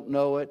you don't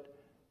know it.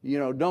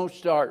 Don't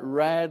start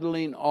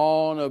rattling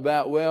on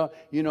about,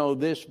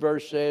 this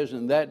verse says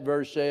and that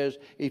verse says.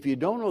 If you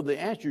don't know the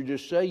answer,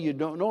 just say you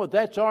don't know it.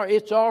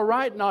 It's all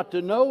right not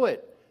to know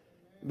it,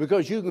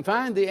 because you can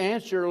find the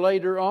answer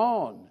later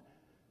on.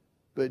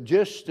 But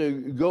just to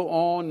go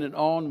on and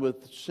on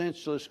with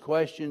senseless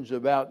questions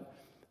about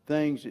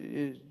things,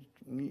 can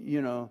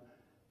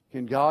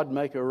God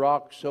make a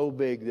rock so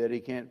big that He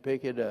can't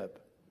pick it up?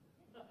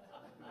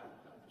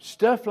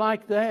 Stuff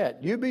like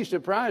that. You'd be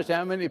surprised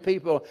how many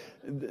people,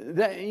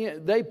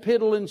 they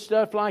piddle and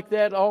stuff like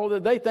that.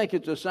 They think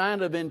it's a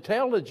sign of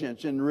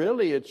intelligence, and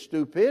really it's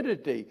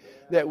stupidity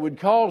that would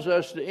cause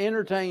us to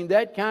entertain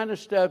that kind of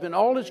stuff. And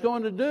all it's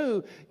going to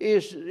do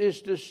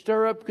is to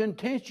stir up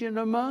contention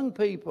among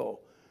people.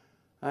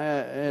 I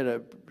had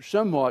a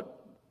somewhat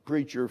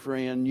preacher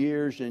friend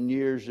years and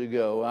years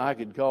ago. I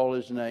could call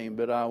his name,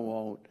 but I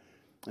won't.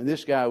 And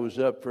this guy was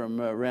up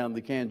from around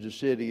the Kansas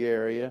City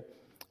area.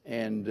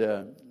 And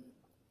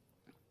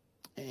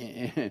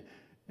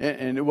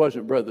it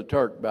wasn't Brother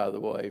Turk, by the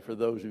way, for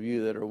those of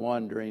you that are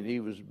wondering. He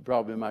was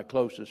probably my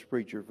closest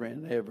preacher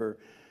friend ever.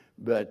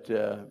 But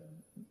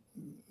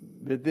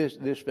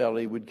this fellow,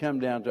 he would come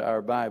down to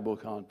our Bible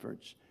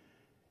conference.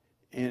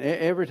 And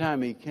every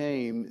time he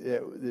came,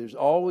 there's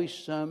always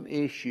some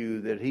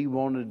issue that he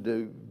wanted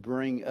to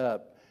bring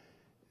up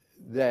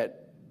that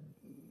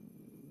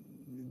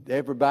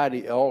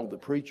everybody, all the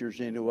preachers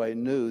anyway,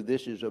 knew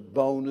this is a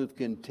bone of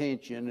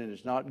contention and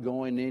it's not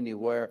going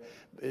anywhere.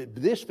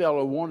 This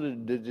fellow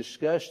wanted to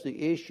discuss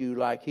the issue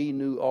like he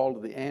knew all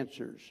of the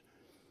answers.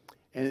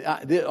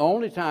 And the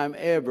only time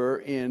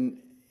ever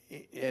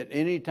at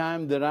any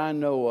time that I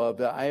know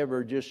of, I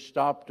ever just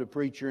stopped a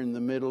preacher in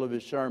the middle of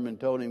his sermon,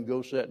 told him,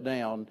 go sit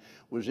down,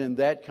 was in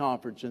that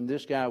conference. And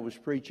this guy was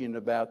preaching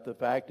about the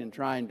fact and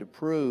trying to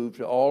prove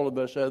to all of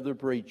us other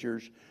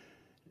preachers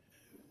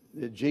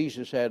that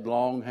Jesus had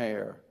long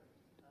hair.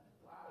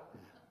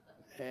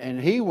 And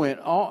he went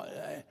on,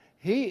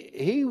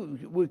 he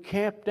was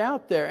camped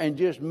out there and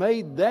just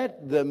made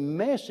that the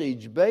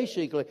message,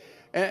 basically.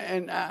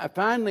 And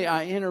finally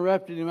I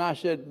interrupted him. I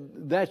said,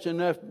 that's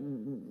enough,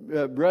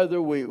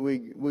 brother.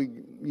 We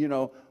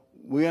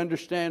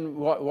understand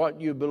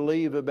what you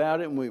believe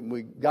about it, and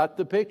we got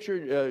the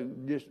picture.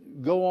 Just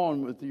go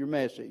on with your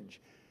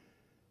message.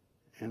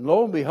 And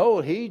lo and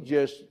behold, he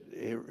just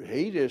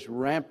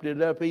ramped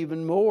it up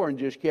even more and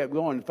just kept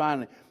going. And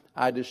finally,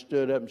 I just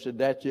stood up and said,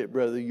 that's it,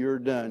 brother, you're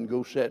done.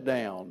 Go sit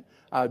down.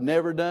 I've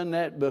never done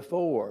that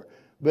before.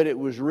 But it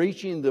was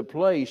reaching the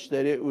place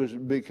that it was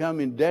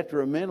becoming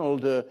detrimental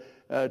to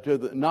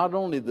not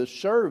only the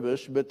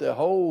service, but the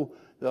whole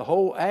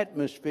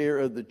atmosphere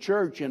of the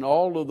church and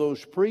all of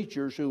those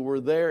preachers who were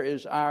there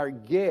as our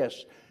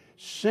guests.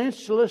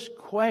 Senseless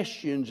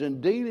questions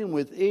and dealing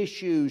with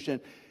issues.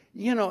 And,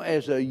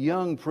 as a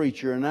young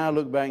preacher, and I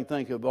look back and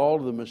think of all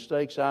the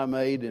mistakes I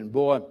made, and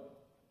boy,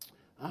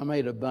 I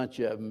made a bunch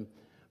of them.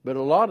 But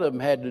a lot of them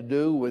had to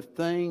do with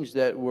things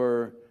that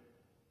were,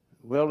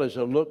 well, as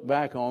I look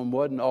back on,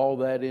 wasn't all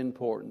that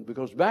important.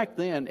 Because back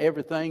then,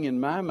 everything in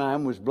my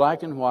mind was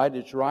black and white.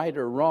 It's right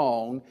or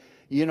wrong.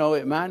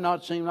 It might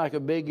not seem like a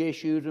big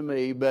issue to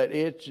me, but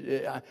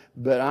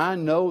I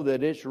know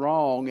that it's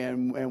wrong,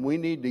 and we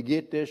need to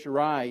get this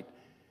right.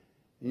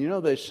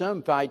 There's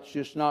some fights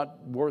just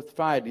not worth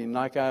fighting.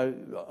 Like I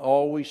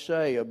always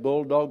say, a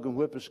bulldog can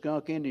whip a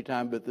skunk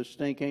anytime, but the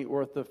stink ain't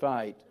worth the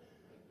fight.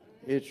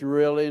 It's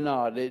really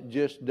not. It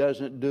just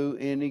doesn't do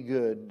any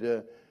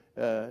good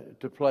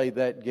to play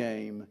that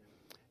game.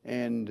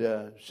 And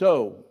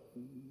so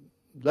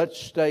let's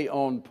stay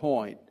on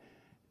point.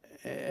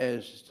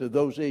 as to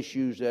those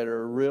issues that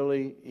are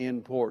really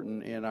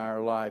important in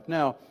our life.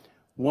 Now,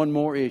 one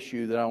more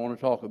issue that I want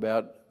to talk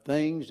about,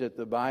 things that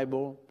the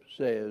Bible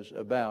says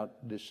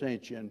about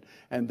dissension,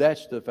 and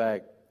that's the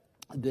fact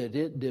that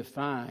it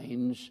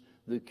defines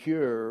the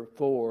cure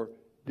for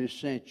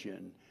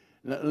dissension.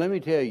 Now, let me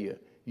tell you,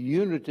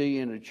 unity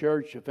in a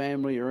church, a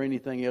family, or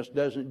anything else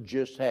doesn't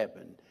just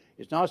happen.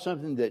 It's not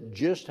something that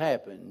just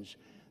happens.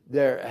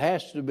 There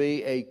has to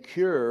be a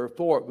cure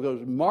for it,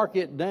 because mark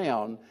it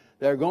down,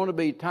 there are going to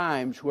be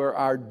times where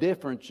our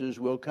differences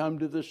will come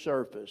to the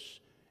surface.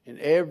 In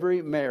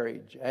every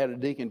marriage, I had a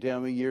deacon tell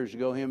me years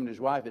ago, him and his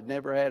wife had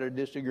never had a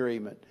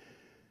disagreement.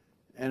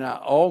 And I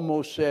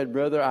almost said,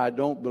 brother, I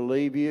don't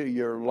believe you.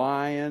 You're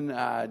lying.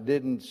 I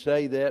didn't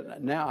say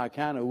that. Now I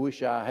kind of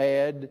wish I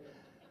had.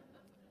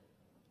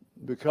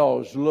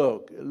 Because,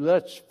 look,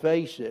 let's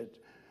face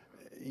it,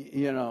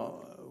 you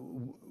know,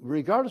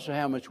 regardless of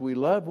how much we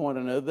love one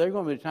another, there are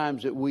going to be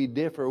times that we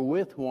differ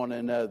with one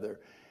another.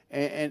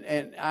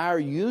 And our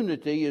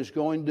unity is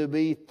going to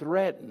be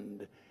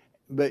threatened.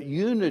 But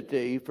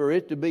unity, for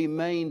it to be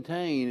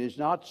maintained, is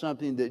not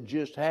something that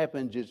just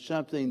happens. It's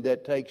something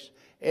that takes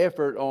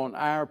effort on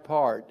our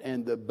part.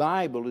 And the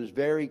Bible is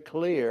very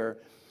clear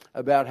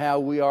about how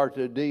we are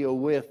to deal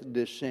with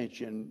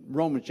dissension.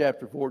 Romans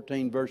chapter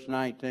 14, verse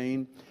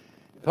 19,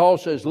 Paul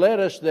says, "Let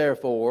us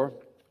therefore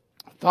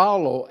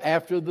follow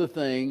after the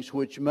things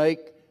which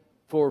make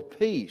for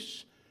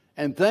peace,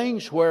 and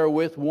things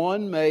wherewith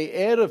one may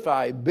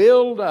edify,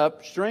 build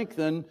up,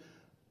 strengthen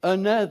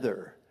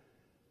another."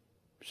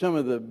 Some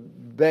of the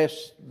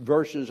best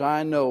verses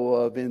I know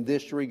of in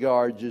this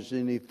regard is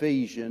in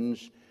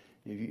Ephesians.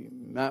 You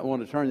might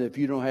want to turn there. If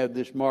you don't have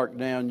this marked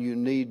down, you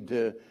need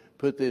to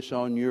put this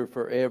on your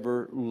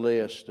forever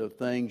list of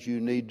things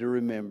you need to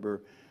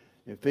remember.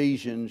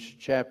 Ephesians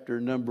chapter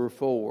number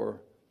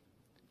 4.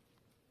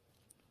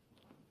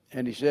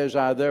 And he says,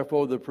 "I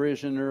therefore, the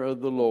prisoner of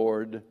the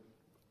Lord,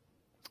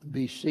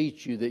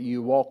 beseech you that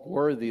you walk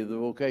worthy of the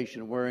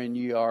vocation wherein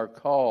ye are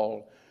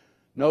called."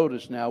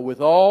 Notice now, with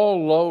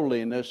all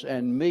lowliness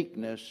and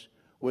meekness,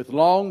 with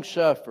long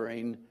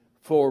suffering,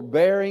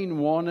 forbearing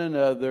one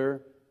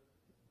another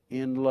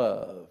in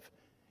love,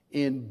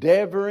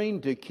 endeavoring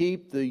to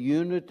keep the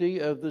unity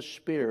of the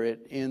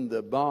Spirit in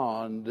the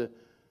bond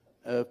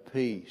of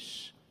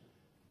peace.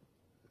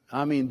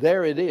 I mean,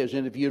 there it is.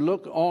 And if you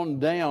look on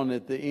down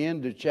at the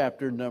end of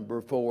chapter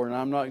number 4, and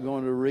I'm not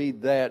going to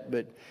read that,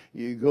 but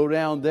you go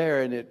down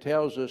there and it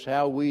tells us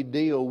how we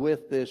deal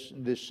with this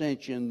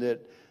dissension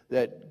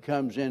that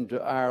comes into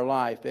our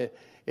life.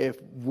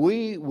 If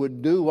we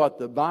would do what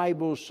the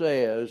Bible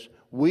says,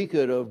 we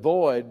could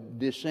avoid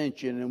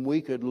dissension and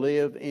we could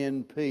live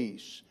in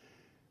peace.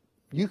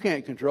 You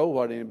can't control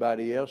what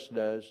anybody else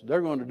does.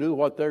 They're going to do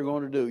what they're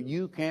going to do.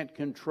 You can't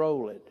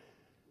control it.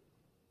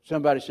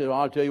 Somebody said, "Well,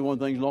 I'll tell you one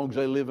thing, as long as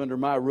they live under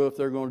my roof,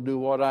 they're going to do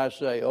what I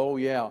say." Oh,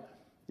 yeah.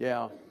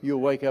 You'll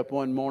wake up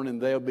one morning,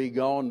 they'll be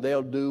gone.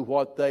 They'll do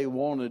what they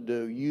want to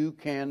do. You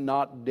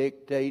cannot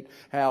dictate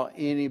how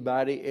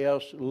anybody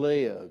else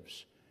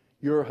lives.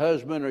 Your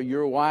husband or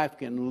your wife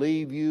can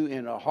leave you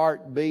in a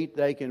heartbeat.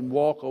 They can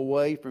walk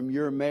away from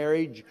your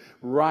marriage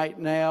right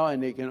now,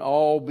 and it can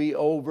all be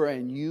over,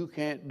 and you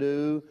can't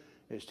do,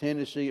 as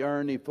Tennessee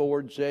Ernie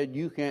Ford said,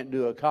 you can't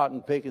do a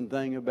cotton-picking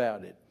thing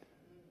about it.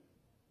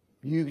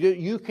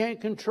 You can't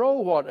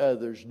control what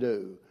others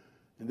do.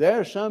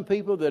 There are some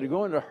people that are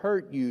going to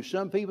hurt you,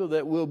 some people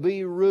that will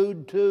be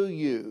rude to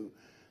you.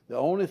 The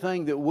only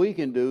thing that we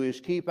can do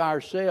is keep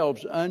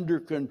ourselves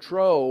under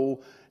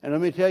control. And let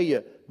me tell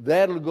you,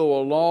 that'll go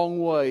a long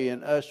way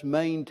in us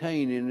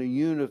maintaining a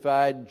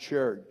unified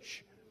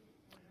church.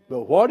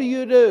 But what do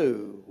you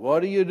do?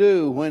 What do you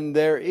do when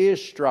there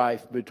is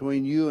strife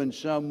between you and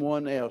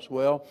someone else?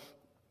 Well,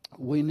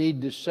 we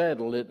need to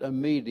settle it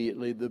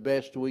immediately the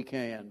best we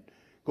can.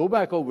 Go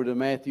back over to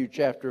Matthew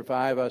chapter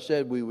 5. I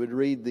said we would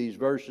read these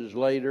verses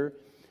later.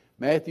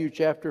 Matthew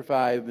chapter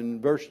 5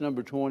 and verse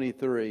number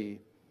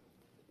 23.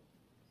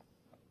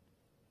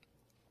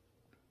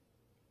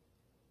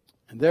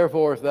 "And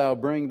therefore, if thou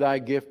bring thy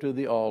gift to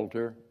the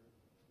altar,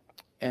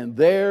 and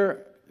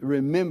there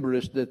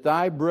rememberest that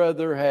thy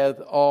brother hath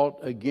aught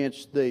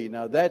against thee."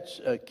 Now that's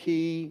a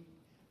key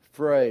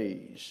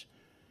phrase.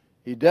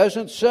 He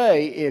doesn't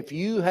say if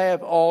you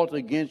have aught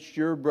against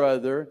your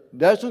brother.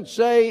 Doesn't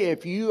say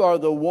if you are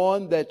the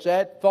one that's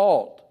at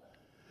fault.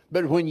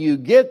 But when you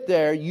get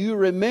there, you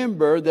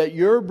remember that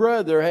your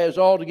brother has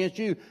aught against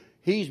you.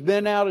 He's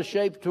been out of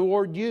shape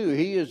toward you.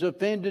 He is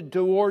offended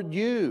toward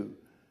you.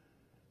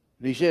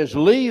 And he says,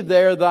 "Leave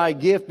there thy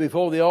gift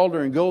before the altar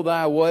and go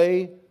thy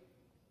way.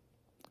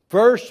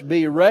 First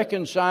be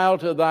reconciled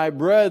to thy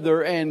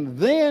brother, and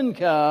then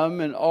come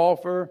and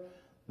offer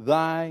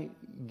thy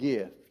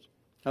gift."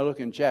 Now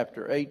look in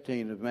chapter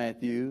 18 of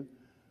Matthew.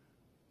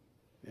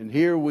 And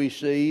here we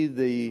see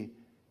the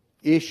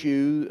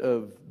issue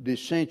of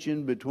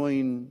dissension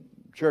between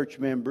church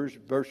members.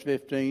 Verse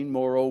 15,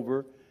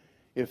 "Moreover,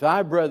 if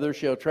thy brother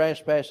shall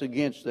trespass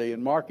against thee,"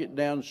 and mark it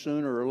down,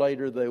 sooner or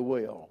later they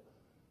will.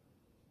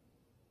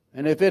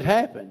 And if it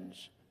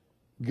happens,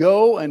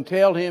 Go and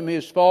tell him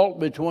his fault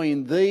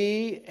between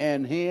thee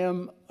and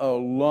him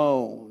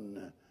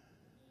alone.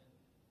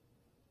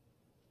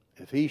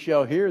 If he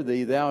shall hear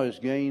thee, thou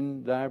hast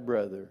gained thy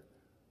brother.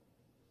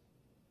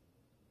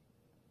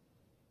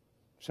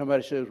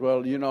 Somebody says,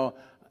 well,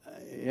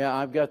 yeah,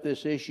 I've got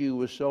this issue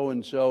with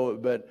so-and-so,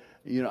 but,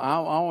 I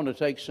want to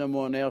take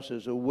someone else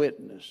as a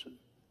witness.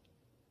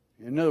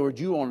 In other words,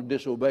 you want to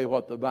disobey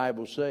what the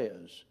Bible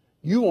says.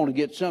 You want to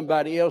get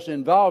somebody else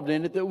involved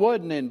in it that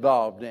wasn't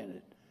involved in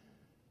it.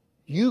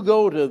 You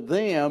go to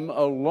them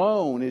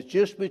alone. It's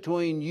just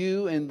between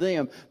you and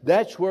them.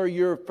 That's where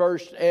your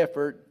first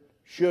effort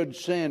should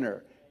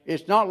center.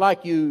 It's not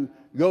like you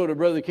go to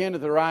Brother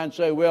Kenneth or I and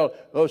say, well,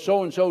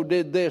 so-and-so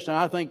did this, and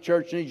I think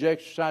church needs to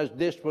exercise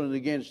discipline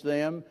against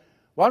them.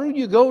 Why don't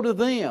you go to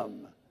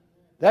them?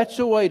 That's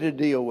the way to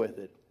deal with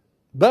it.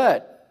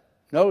 But,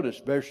 notice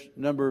verse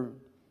number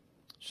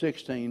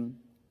 16,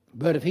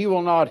 but if he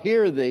will not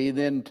hear thee,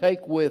 then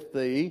take with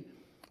thee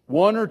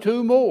one or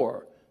two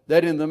more,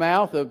 that in the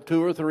mouth of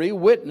two or three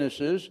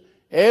witnesses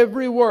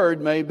every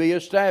word may be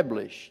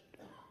established.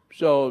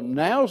 So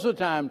now's the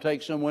time to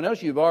take someone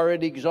else. You've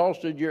already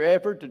exhausted your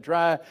effort to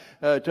try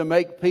to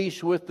make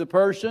peace with the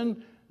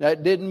person.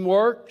 That didn't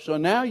work. So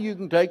now you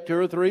can take two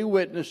or three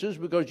witnesses,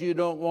 because you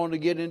don't want to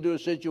get into a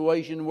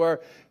situation where,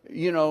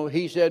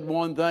 he said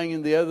one thing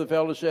and the other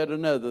fellow said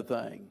another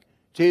thing.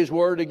 It's his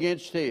word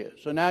against his.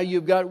 So now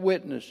you've got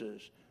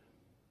witnesses.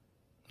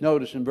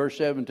 Notice in verse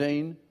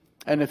 17,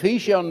 and if he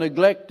shall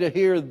neglect to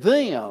hear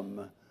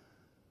them,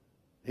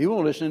 he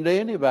won't listen to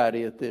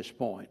anybody at this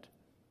point.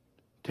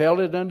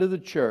 Tell it unto the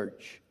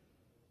church.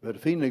 But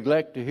if he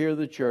neglect to hear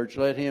the church,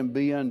 let him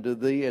be unto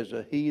thee as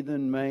a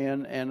heathen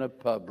man and a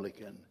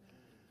publican.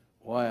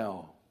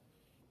 Wow.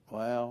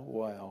 Wow,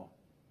 wow.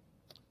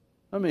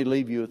 Let me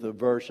leave you with a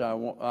verse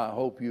I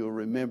hope you'll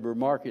remember.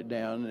 Mark it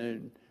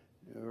down,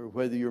 or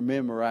whether you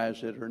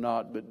memorize it or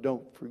not, but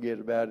don't forget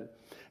about it.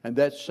 And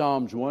that's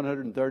Psalms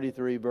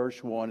 133,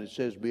 verse 1. It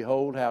says,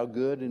 behold, how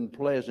good and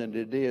pleasant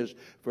it is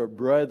for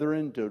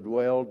brethren to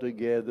dwell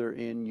together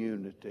in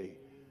unity.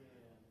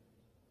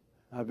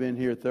 I've been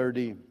here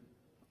 33,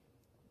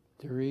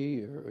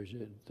 or is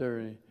it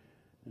 30?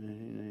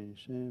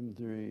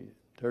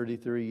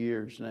 33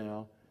 years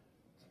now.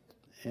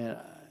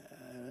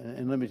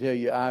 And let me tell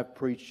you, I've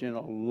preached in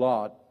a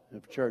lot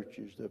of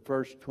churches. The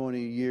first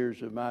 20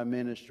 years of my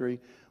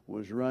ministry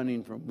was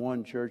running from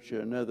one church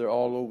to another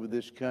all over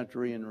this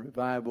country in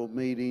revival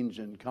meetings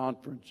and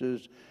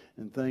conferences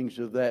and things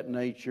of that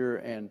nature.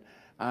 And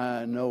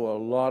I know a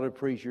lot of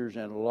preachers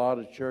and a lot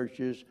of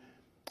churches.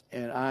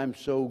 And I'm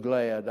so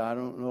glad. I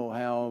don't know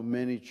how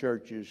many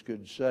churches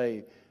could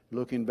say,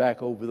 looking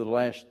back over the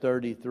last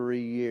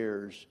 33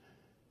 years,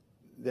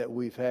 that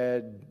we've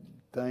had,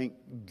 thank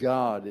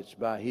God, it's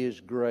by His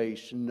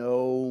grace,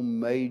 no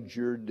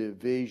major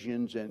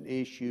divisions and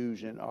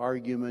issues and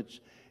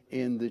arguments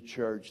in the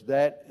church.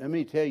 That, let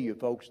me tell you,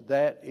 folks,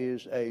 that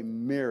is a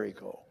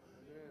miracle.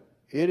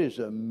 It is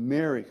a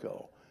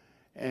miracle.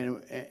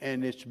 And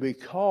it's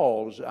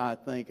because I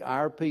think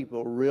our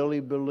people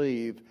really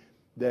believe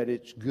that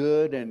it's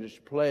good and it's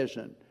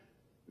pleasant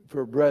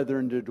for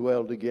brethren to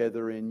dwell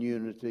together in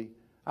unity.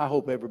 I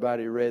hope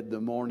everybody read the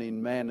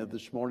morning manna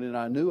this morning.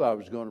 I knew I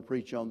was going to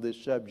preach on this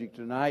subject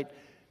tonight.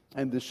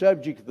 And the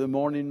subject of the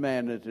morning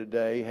manna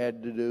today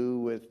had to do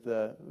with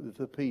the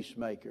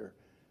peacemaker.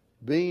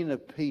 Being a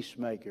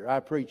peacemaker. I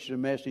preached a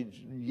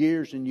message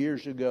years and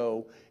years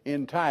ago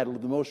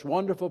entitled, The Most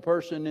Wonderful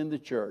Person in the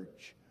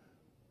Church.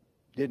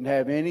 Didn't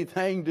have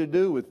anything to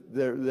do with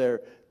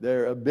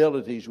their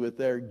abilities, with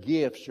their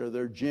gifts or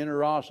their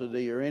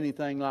generosity or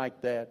anything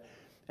like that.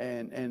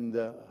 And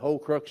the whole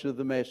crux of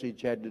the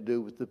message had to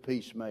do with the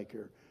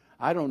peacemaker.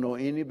 I don't know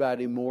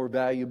anybody more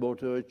valuable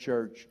to a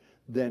church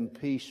than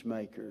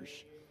peacemakers.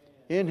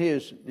 In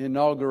his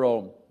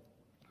inaugural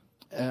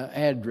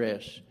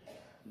address,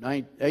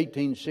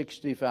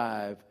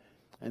 1865,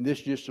 and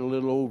this just a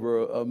little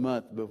over a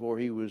month before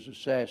he was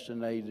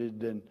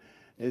assassinated, and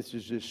this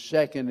is his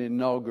second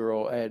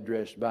inaugural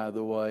address, by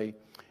the way,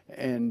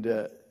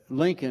 and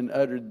Lincoln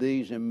uttered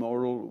these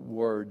immortal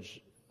words.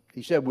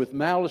 He said, with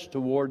malice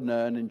toward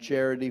none and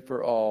charity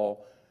for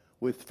all,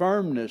 with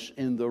firmness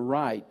in the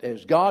right,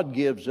 as God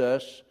gives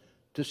us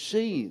to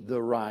see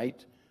the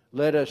right,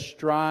 let us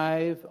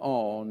strive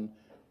on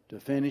to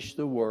finish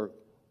the work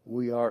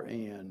we are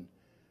in.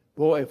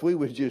 Boy, if we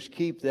would just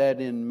keep that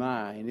in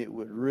mind, it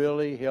would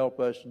really help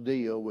us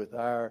deal with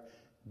our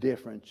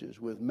differences.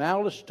 With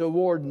malice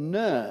toward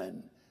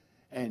none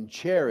and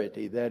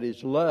charity, that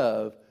is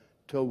love,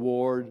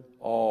 toward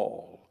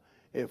all.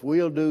 If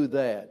we'll do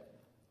that,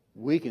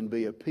 we can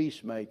be a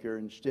peacemaker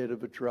instead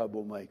of a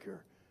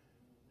troublemaker.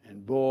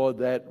 And boy,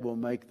 that will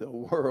make the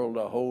world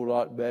a whole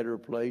lot better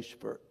place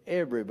for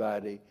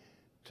everybody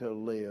to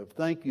live.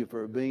 Thank you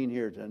for being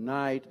here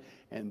tonight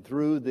and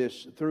through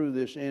this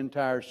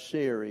entire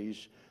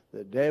series,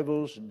 The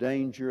Devil's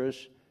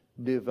Dangerous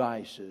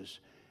Devices.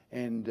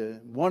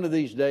 And one of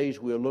these days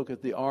we'll look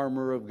at the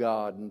armor of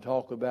God and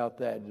talk about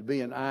that. It'd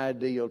be an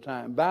ideal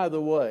time. By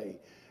the way,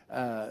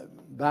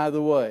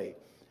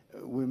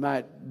 we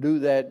might do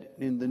that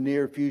in the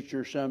near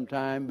future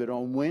sometime, but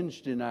on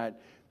Wednesday night,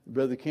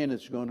 Brother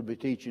Kenneth's going to be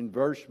teaching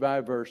verse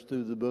by verse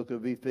through the book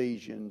of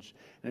Ephesians.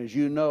 And as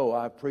you know,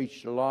 I've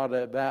preached a lot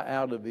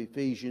out of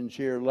Ephesians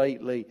here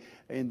lately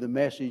in the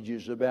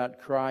messages about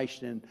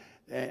Christ, and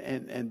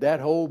that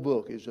whole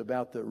book is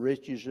about the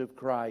riches of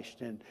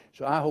Christ. And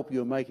so I hope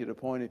you'll make it a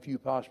point, if you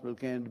possibly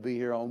can, to be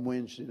here on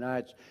Wednesday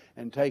nights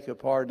and take a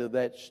part of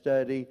that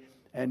study.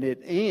 And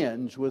it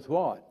ends with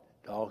what?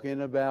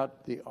 Talking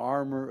about the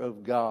armor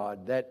of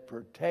God that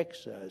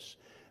protects us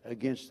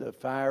against the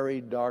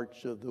fiery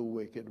darts of the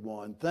wicked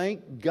one.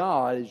 Thank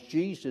God, as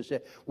Jesus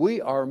said,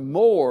 we are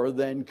more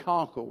than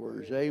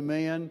conquerors.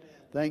 Amen.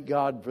 Thank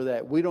God for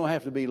that. We don't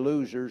have to be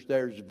losers.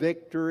 There's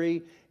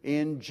victory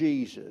in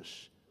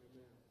Jesus.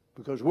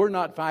 Because we're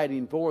not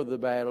fighting for the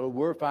battle.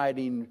 We're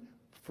fighting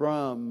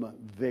from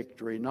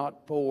victory,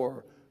 not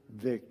for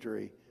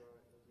victory.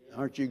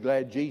 Aren't you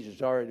glad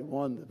Jesus already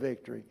won the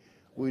victory?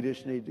 We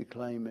just need to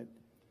claim it.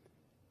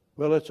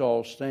 Well, let's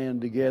all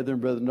stand together,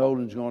 and Brother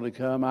Nolan's going to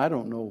come. I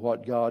don't know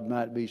what God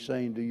might be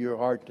saying to your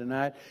heart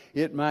tonight.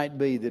 It might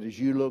be that as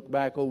you look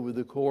back over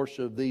the course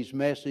of these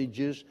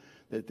messages,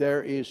 that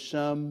there is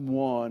some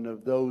one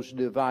of those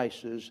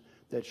devices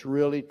that's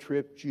really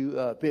tripped you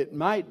up. It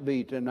might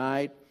be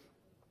tonight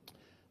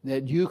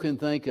that you can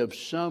think of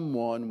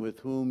someone with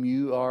whom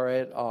you are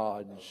at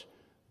odds.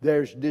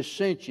 There's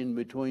dissension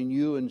between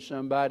you and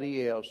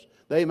somebody else.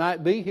 They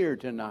might be here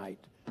tonight,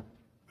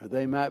 or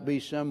they might be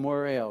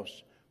somewhere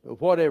else. But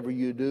whatever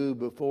you do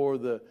before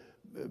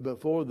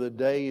the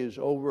day is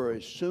over,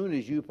 as soon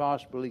as you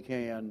possibly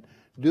can,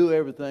 do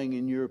everything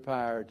in your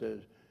power to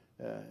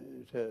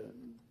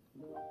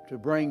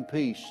bring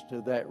peace to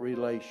that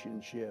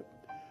relationship.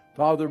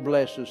 Father,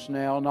 bless us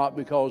now, not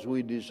because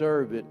we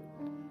deserve it,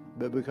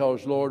 but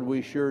because, Lord,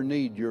 we sure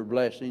need your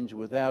blessings.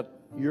 Without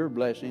your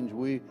blessings,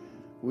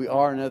 we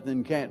are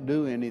nothing, can't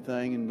do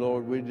anything. And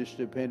Lord, we're just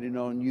depending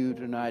on you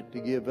tonight to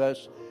give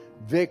us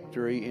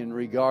victory in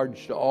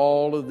regards to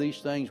all of these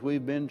things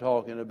we've been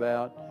talking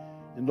about.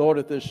 And Lord,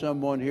 if there's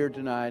someone here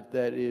tonight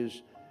that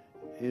is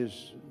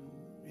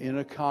in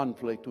a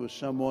conflict with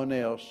someone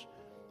else,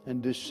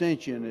 and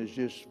dissension has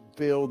just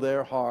filled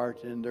their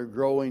heart, and they're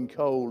growing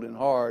cold and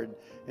hard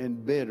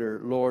and bitter,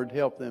 Lord,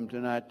 help them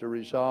tonight to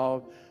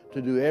resolve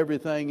to do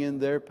everything in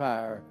their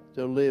power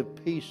to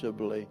live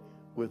peaceably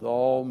with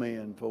all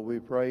men. For we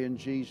pray in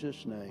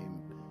Jesus' name.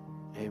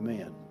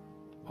 Amen.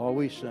 While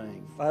we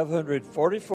sing. 544.